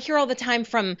 Because I hear all the time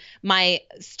from my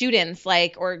students,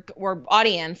 like, or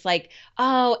audience, like,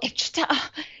 oh, it's just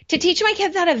to teach my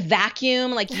kids how to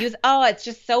vacuum, like it's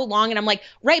just so long. And I'm like,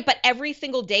 right. But every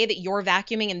single day that you're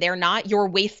vacuuming and they're not, you're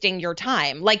wasting your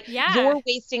time. Like you're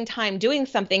wasting time doing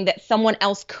something that someone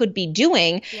else could be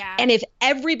doing. Yeah. And if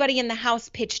everybody in the house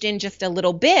pitched in just a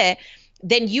little bit,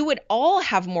 then you would all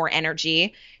have more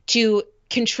energy to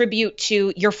contribute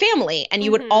to your family and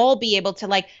you would all be able to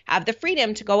like have the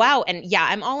freedom to go out. And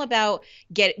I'm all about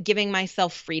giving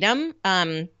myself freedom.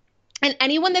 And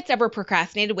anyone that's ever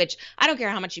procrastinated, which I don't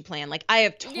care how much you plan, like I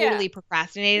have totally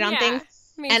procrastinated on things.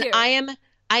 And too.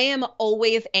 I am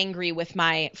always angry with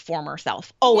my former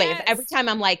self. Always. Yes. Every time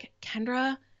I'm like,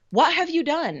 Kendra, what have you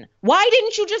done? Why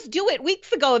didn't you just do it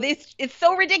weeks ago? It's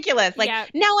so ridiculous. Like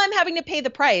now I'm having to pay the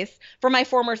price for my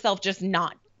former self just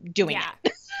not doing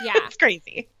it. Yeah. It's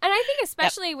crazy. And I think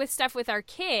especially with stuff with our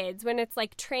kids, when it's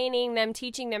like training them,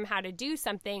 teaching them how to do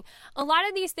something, a lot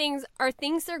of these things are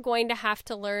things they're going to have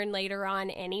to learn later on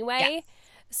anyway. Yes.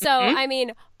 So, I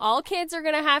mean, all kids are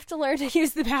going to have to learn to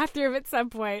use the bathroom at some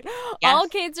point. Yes. All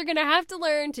kids are going to have to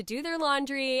learn to do their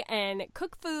laundry and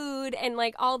cook food and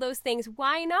like all those things.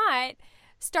 Why not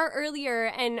start earlier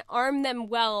and arm them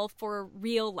well for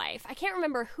real life? I can't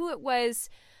remember who it was.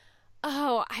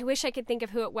 Oh, I wish I could think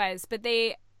of who it was, but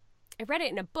it I read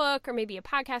it in a book or maybe a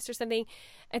podcast or something.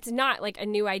 It's not like a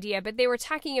new idea, but they were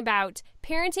talking about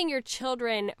parenting your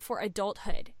children for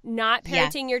adulthood, not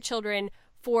parenting your children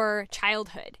for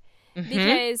childhood.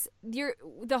 Because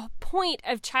the point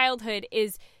of childhood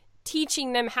is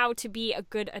teaching them how to be a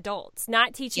good adults,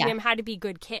 not teaching them how to be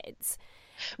good kids.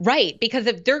 Right. Because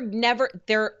if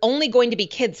they're only going to be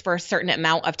kids for a certain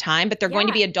amount of time, but they're going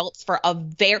to be adults for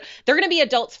they're going to be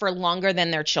adults for longer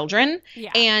than their children.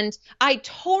 Yeah. And I'm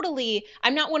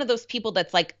not one of those people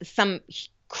that's like some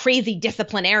crazy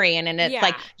disciplinarian and it's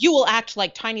like, you will act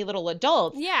like tiny little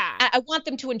adults. Yeah. I want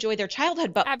them to enjoy their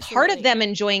childhood, but part of them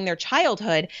enjoying their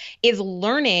childhood is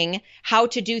learning how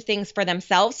to do things for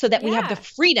themselves so that we have the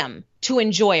freedom to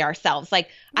enjoy ourselves. Like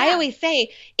I always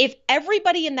say, if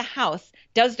everybody in the house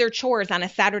does their chores on a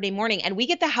Saturday morning and we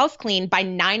get the house clean by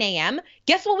 9 a.m.,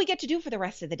 guess what we get to do for the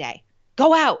rest of the day?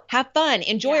 Go out, have fun,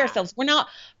 enjoy ourselves. We're not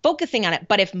focusing on it.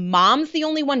 But if mom's the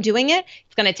only one doing it,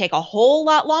 it's going to take a whole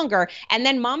lot longer. And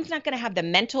then mom's not going to have the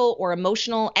mental or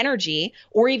emotional energy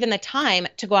or even the time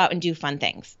to go out and do fun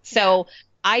things. So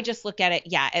I just look at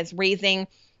it, as raising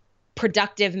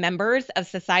productive members of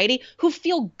society who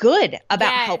feel good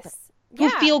about helping, who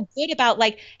feel good about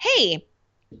like, hey,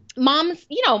 mom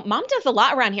does a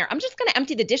lot around here. I'm just going to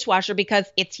empty the dishwasher because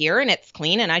it's here and it's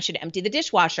clean and I should empty the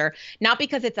dishwasher, not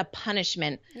because it's a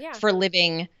punishment for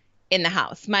living in the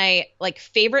house. My like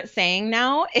favorite saying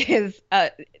now is,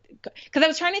 because I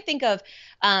was trying to think of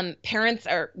parents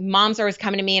or moms are always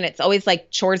coming to me and it's always like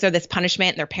chores are this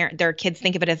punishment and their kids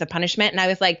think of it as a punishment. And I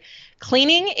was like,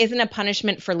 cleaning isn't a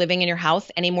punishment for living in your house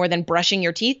any more than brushing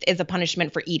your teeth is a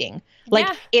punishment for eating. Like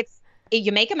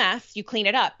you make a mess, you clean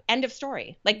it up. End of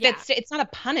story. Like it's not a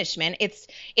punishment. It's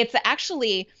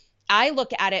actually, I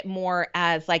look at it more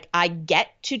as like I get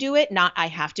to do it, not I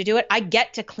have to do it. I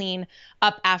get to clean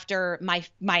up after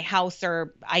my house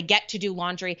or I get to do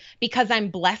laundry because I'm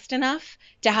blessed enough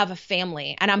to have a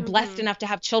family and I'm blessed enough to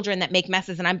have children that make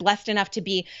messes and I'm blessed enough to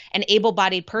be an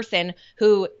able-bodied person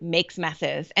who makes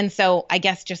messes. And so I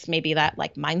guess just maybe that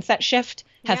like mindset shift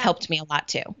has helped me a lot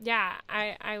too. Yeah,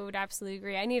 I would absolutely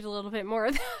agree. I need a little bit more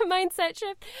of the mindset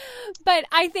shift. But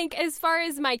I think as far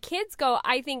as my kids go,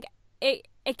 I think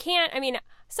it can't, I mean,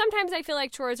 sometimes I feel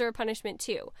like chores are a punishment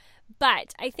too.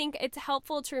 But I think it's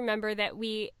helpful to remember that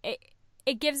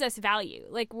it gives us value,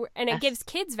 it gives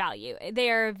kids value.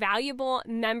 They are a valuable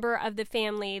member of the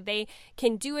family. They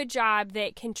can do a job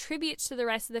that contributes to the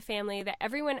rest of the family that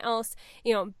everyone else,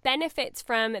 benefits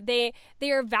from. They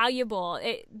are valuable.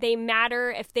 They matter.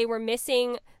 If they were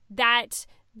missing, that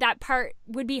part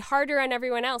would be harder on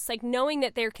everyone else. Like knowing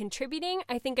that they're contributing,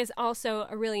 I think is also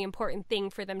a really important thing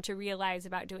for them to realize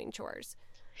about doing chores.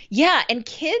 Yeah. And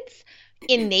kids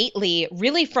innately,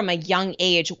 really from a young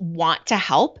age, want to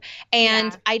help.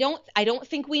 And I don't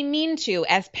think we mean to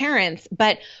as parents,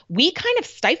 but we kind of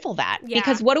stifle that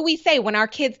because what do we say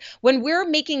when we're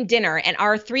making dinner and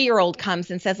our 3-year-old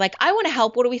comes and says like, I want to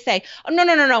help. What do we say? Oh,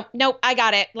 no, I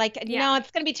got it. Like, no,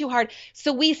 it's going to be too hard.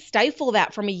 So we stifle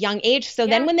that from a young age. So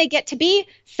then when they get to be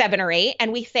 7 or 8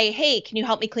 and we say, hey, can you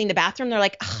help me clean the bathroom? They're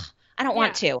like, I don't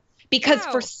want to. Because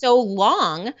for so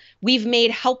long, we've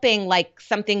made helping like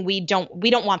something we don't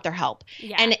want their help.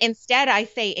 Yeah. And instead, I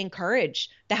say encourage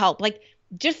the help. Like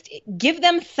just give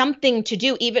them something to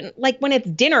do. Even like when it's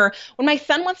dinner, when my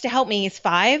son wants to help me, he's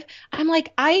 5. I'm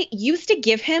like, I used to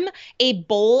give him a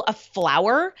bowl of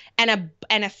flour and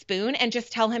a spoon and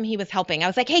just tell him he was helping. I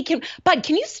was like, hey, bud,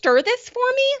 can you stir this for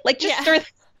me? Like just stir this.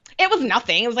 It was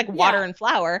nothing. It was like water and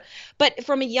flour. But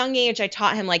from a young age, I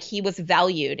taught him like he was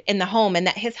valued in the home and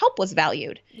that his help was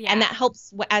valued. Yeah. And that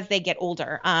helps as they get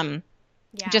older,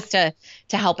 just to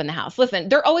help in the house. Listen,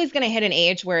 they're always going to hit an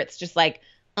age where it's just like,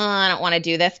 I don't want to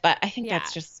do this. But I think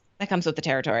that comes with the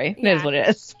territory. It is what it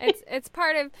is. It's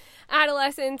part of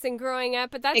adolescence and growing up,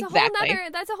 but that's a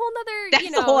whole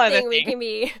nother thing we can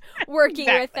be working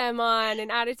with them on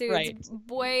and attitudes. Right.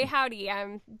 Boy, howdy,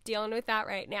 I'm dealing with that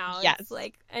right now. Yes. It's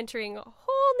like entering a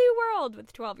whole new world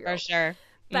with 12-year-olds. For sure.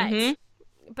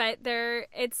 But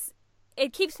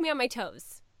it keeps me on my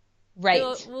toes. Right.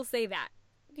 We'll say that.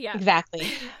 Yeah.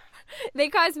 Exactly. They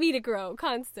cause me to grow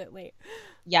constantly.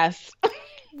 Yes.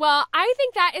 Well, I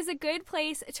think that is a good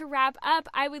place to wrap up.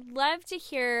 I would love to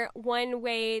hear one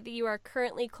way that you are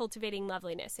currently cultivating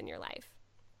loveliness in your life.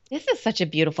 This is such a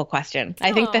beautiful question.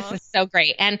 I think this is so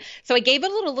great. And so I gave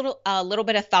it a little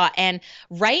bit of thought. And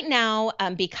right now,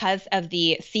 because of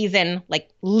the season, like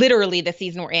literally the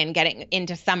season we're in, getting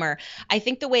into summer, I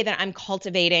think the way that I'm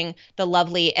cultivating the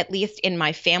lovely, at least in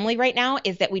my family right now,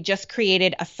 is that we just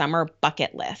created a summer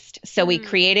bucket list. So we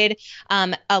created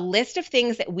a list of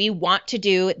things that we want to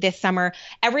do this summer,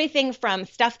 everything from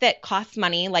stuff that costs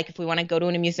money, like if we want to go to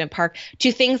an amusement park,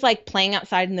 to things like playing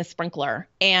outside in the sprinkler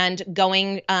and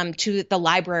going to the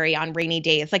library on rainy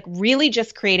days. Like really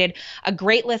just created a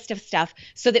great list of stuff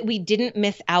so that we didn't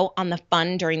miss out on the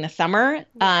fun during the summer,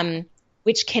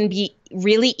 which can be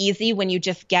really easy when you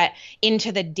just get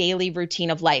into the daily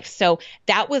routine of life. So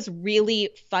that was really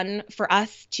fun for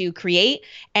us to create.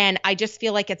 And I just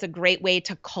feel like it's a great way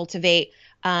to cultivate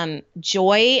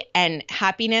joy and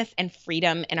happiness and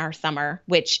freedom in our summer,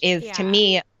 which is to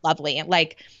me lovely.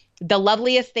 Like the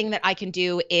loveliest thing that I can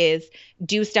do is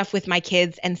do stuff with my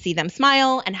kids and see them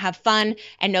smile and have fun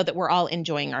and know that we're all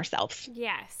enjoying ourselves.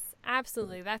 Yes,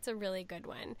 absolutely. That's a really good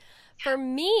one. For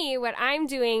me, what I'm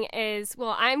doing is,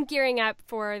 I'm gearing up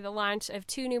for the launch of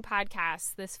 2 new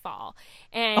podcasts this fall.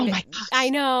 And oh my gosh. I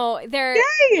know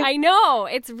I know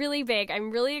it's really big.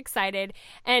 I'm really excited.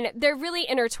 And they're really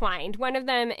intertwined. One of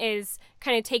them is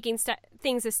kind of taking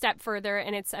things a step further,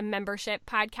 and it's a membership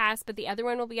podcast, but the other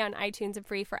one will be on iTunes and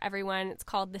free for everyone. It's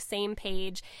called The Same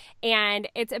Page, and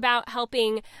it's about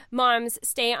helping moms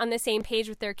stay on the same page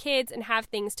with their kids and have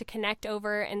things to connect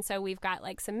over. And so we've got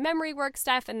like some memory work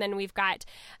stuff, and then we've got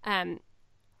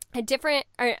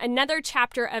another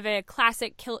chapter of a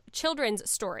classic children's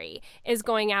story is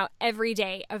going out every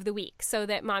day of the week so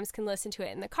that moms can listen to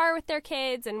it in the car with their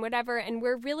kids and whatever. And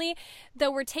we're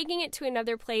taking it to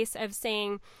another place of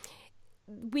saying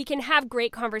we can have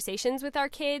great conversations with our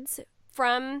kids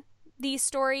from these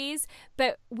stories,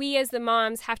 but we as the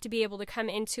moms have to be able to come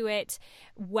into it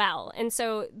well. And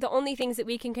so the only things that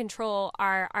we can control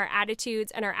are our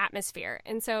attitudes and our atmosphere.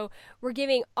 And so we're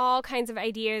giving all kinds of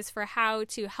ideas for how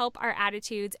to help our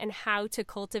attitudes and how to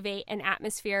cultivate an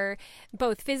atmosphere,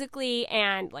 both physically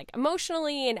and like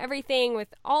emotionally and everything,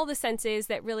 with all the senses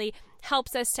that really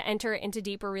helps us to enter into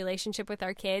deeper relationship with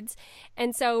our kids.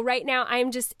 And so right now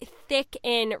I'm just thick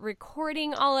in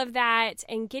recording all of that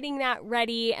and getting that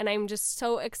ready. And I'm just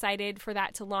so excited for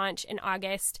that to launch in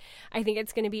August. I think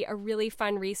it's going to be a really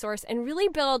fun resource and really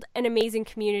build an amazing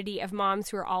community of moms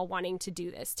who are all wanting to do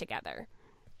this together.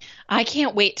 I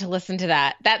can't wait to listen to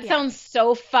that. That sounds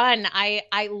so fun.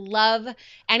 I love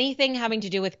anything having to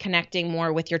do with connecting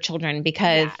more with your children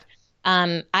because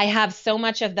I have so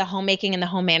much of the homemaking and the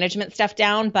home management stuff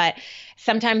down, but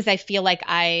sometimes I feel like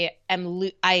I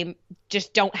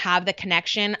just don't have the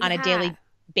connection on a daily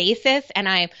basis, and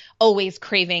I'm always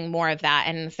craving more of that.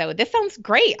 And so this sounds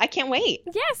great. I can't wait.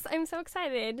 Yes, I'm so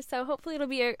excited. So hopefully it'll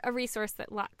be a resource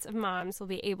that lots of moms will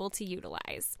be able to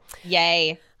utilize.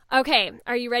 Yay. Okay,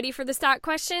 are you ready for the stock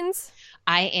questions?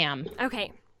 I am.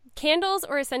 Okay. Candles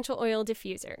or essential oil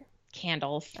diffuser?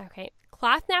 Candles. Okay.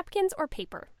 Cloth napkins or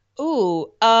paper?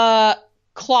 Ooh,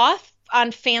 cloth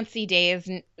on fancy days,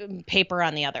 paper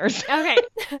on the others. Okay.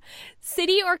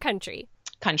 City or country?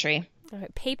 Country. Okay.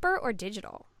 Paper or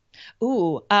digital?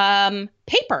 Ooh,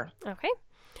 paper. Okay.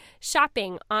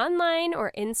 Shopping online or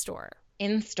in-store?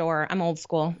 In-store. I'm old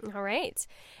school. All right.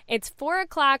 It's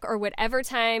 4:00 or whatever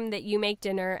time that you make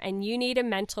dinner and you need a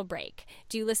mental break.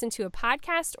 Do you listen to a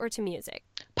podcast or to music?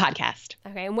 Podcast.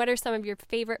 Okay. And what are some of your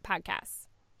favorite podcasts?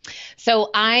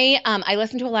 So I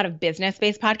listen to a lot of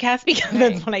business-based podcasts because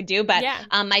that's what I do. But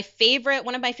one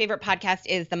of my favorite podcasts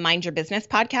is the Mind Your Business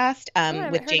podcast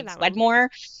with James Wedmore.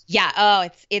 Yeah. Oh,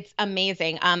 it's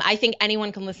amazing. I think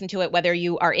anyone can listen to it, whether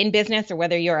you are in business or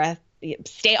whether you're a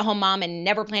stay-at-home mom and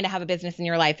never plan to have a business in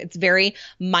your life. It's very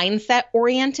mindset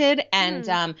oriented,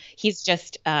 and he's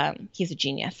a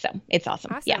genius. So it's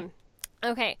awesome. Yeah.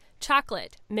 Okay.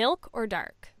 Chocolate, milk or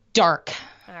dark? Dark.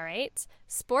 All right.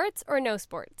 Sports or no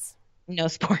sports? No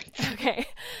sports. Okay.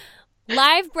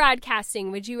 Live broadcasting.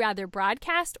 Would you rather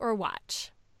broadcast or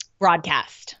watch?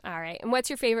 Broadcast. All right. And what's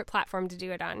your favorite platform to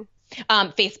do it on?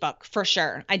 Facebook, for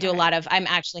sure. I do a lot of, I'm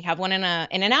actually have one in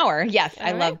an hour. Yes.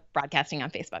 I love broadcasting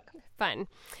on Facebook. Fun.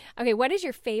 Okay. What is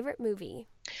your favorite movie?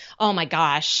 Oh my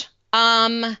gosh.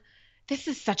 This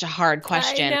is such a hard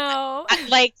question. I know.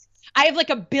 I have like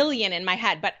a billion in my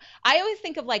head, but I always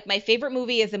think of like my favorite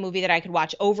movie is a movie that I could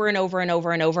watch over and over and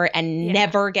over and over and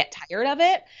never get tired of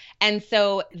it. And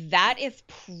so that is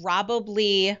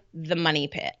probably The Money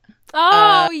Pit.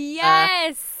 Oh,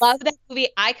 yes. Love that movie.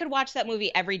 I could watch that movie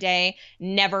every day,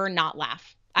 never not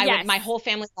laugh. My whole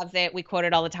family loves it. We quote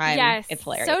it all the time. Yes. It's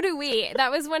hilarious. So do we.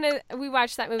 That was we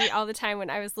watched that movie all the time when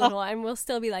I was little, and we'll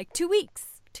still be like, 2 weeks.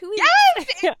 2 weeks.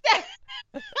 Yes!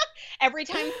 Every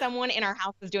time someone in our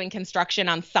house is doing construction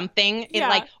on something,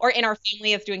 or in our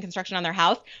family is doing construction on their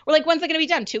house, we're like, when's it going to be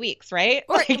done? 2 weeks, right?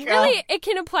 Or really, it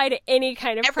can apply to any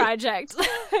kind of project. Like,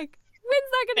 when's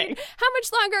that going to, how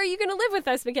much longer are you going to live with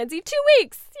us, Mackenzie? 2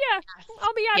 weeks. Yeah,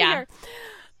 I'll be out of here.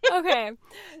 Okay,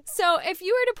 so if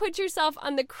you were to put yourself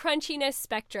on the crunchiness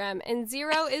spectrum, and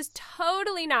 0 is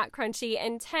totally not crunchy,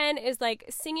 and 10 is like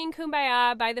singing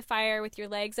Kumbaya by the fire with your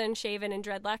legs unshaven and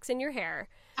dreadlocks in your hair,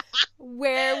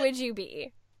 where would you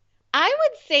be? I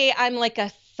would say I'm like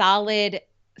a solid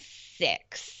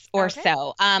 6 or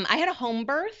so. I had a home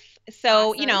birth.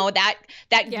 So, awesome. that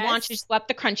launches you up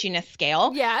the crunchiness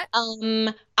scale. Yeah.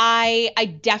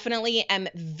 I definitely am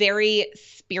very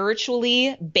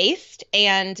spiritually based,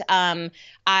 and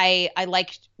I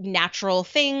like natural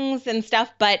things and stuff,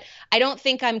 but I don't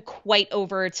think I'm quite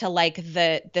over to like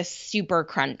the super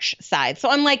crunch side. So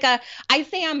I'm like I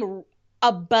say I'm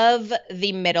above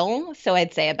the middle, so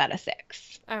I'd say about a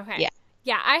 6. Okay.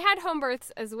 Yeah, I had home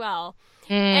births as well.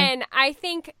 And I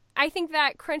think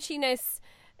that crunchiness,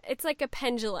 it's like a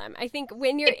pendulum. I think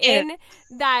when you're in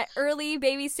that early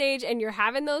baby stage and you're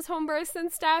having those home births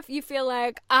and stuff, you feel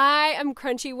like, I am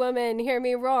crunchy woman, hear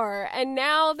me roar. And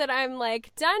now that I'm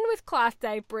like done with cloth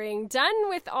diapering, done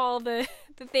with all the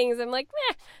things, I'm like,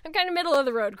 I'm kind of middle of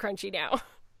the road crunchy now.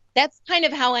 That's kind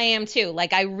of how I am too.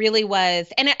 Like I really was.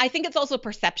 And I think it's also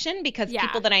perception, because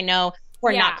people that I know who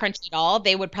are not crunchy at all,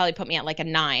 they would probably put me at like a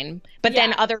 9. But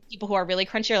then other people who are really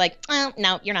crunchy are like, oh,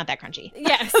 no, you're not that crunchy.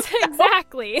 Yes,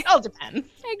 exactly. It all depends.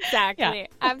 Exactly. Yeah.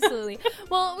 Absolutely.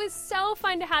 Well, it was so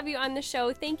fun to have you on the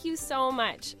show. Thank you so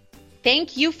much.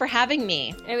 Thank you for having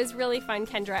me. It was really fun,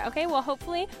 Kendra. Okay, well,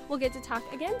 hopefully we'll get to talk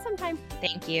again sometime.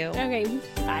 Thank you. Okay,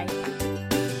 bye.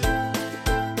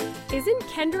 Isn't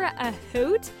Kendra a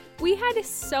hoot? We had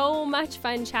so much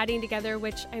fun chatting together,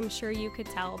 which I'm sure you could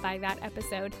tell by that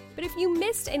episode. But if you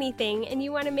missed anything and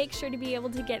you want to make sure to be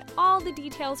able to get all the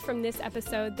details from this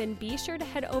episode, then be sure to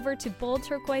head over to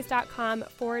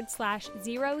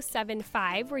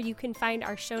boldturquoise.com/075, where you can find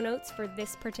our show notes for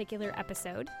this particular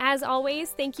episode. As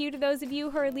always, thank you to those of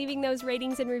you who are leaving those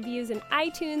ratings and reviews in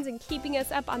iTunes and keeping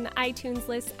us up on the iTunes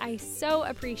list. I so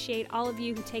appreciate all of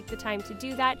you who take the time to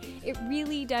do that. It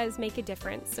really does make a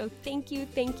difference. So thank you,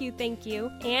 thank you, thank you.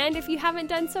 And if you haven't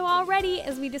done so already,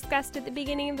 as we discussed at the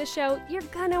beginning of the show, you're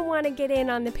gonna want to get in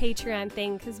on the Patreon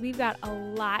thing, because we've got a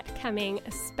lot coming,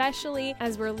 especially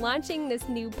as we're launching this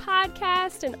new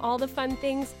podcast and all the fun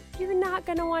things. You're not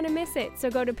going to want to miss it.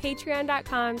 So go to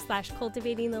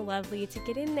patreon.com/cultivatingthelovely to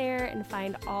get in there and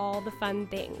find all the fun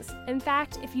things. In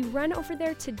fact, if you run over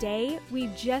there today, we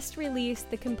just released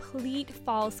the complete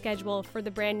fall schedule for the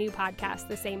brand new podcast,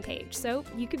 The Same Page. So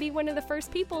you could be one of the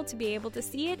first people to be able to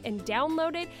see it and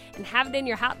download it and have it in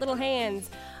your hot little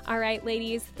hands. All right,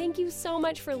 ladies, thank you so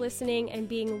much for listening and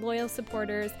being loyal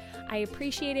supporters. I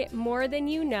appreciate it more than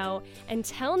you know.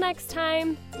 Until next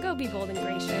time, go be bold and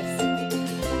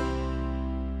gracious.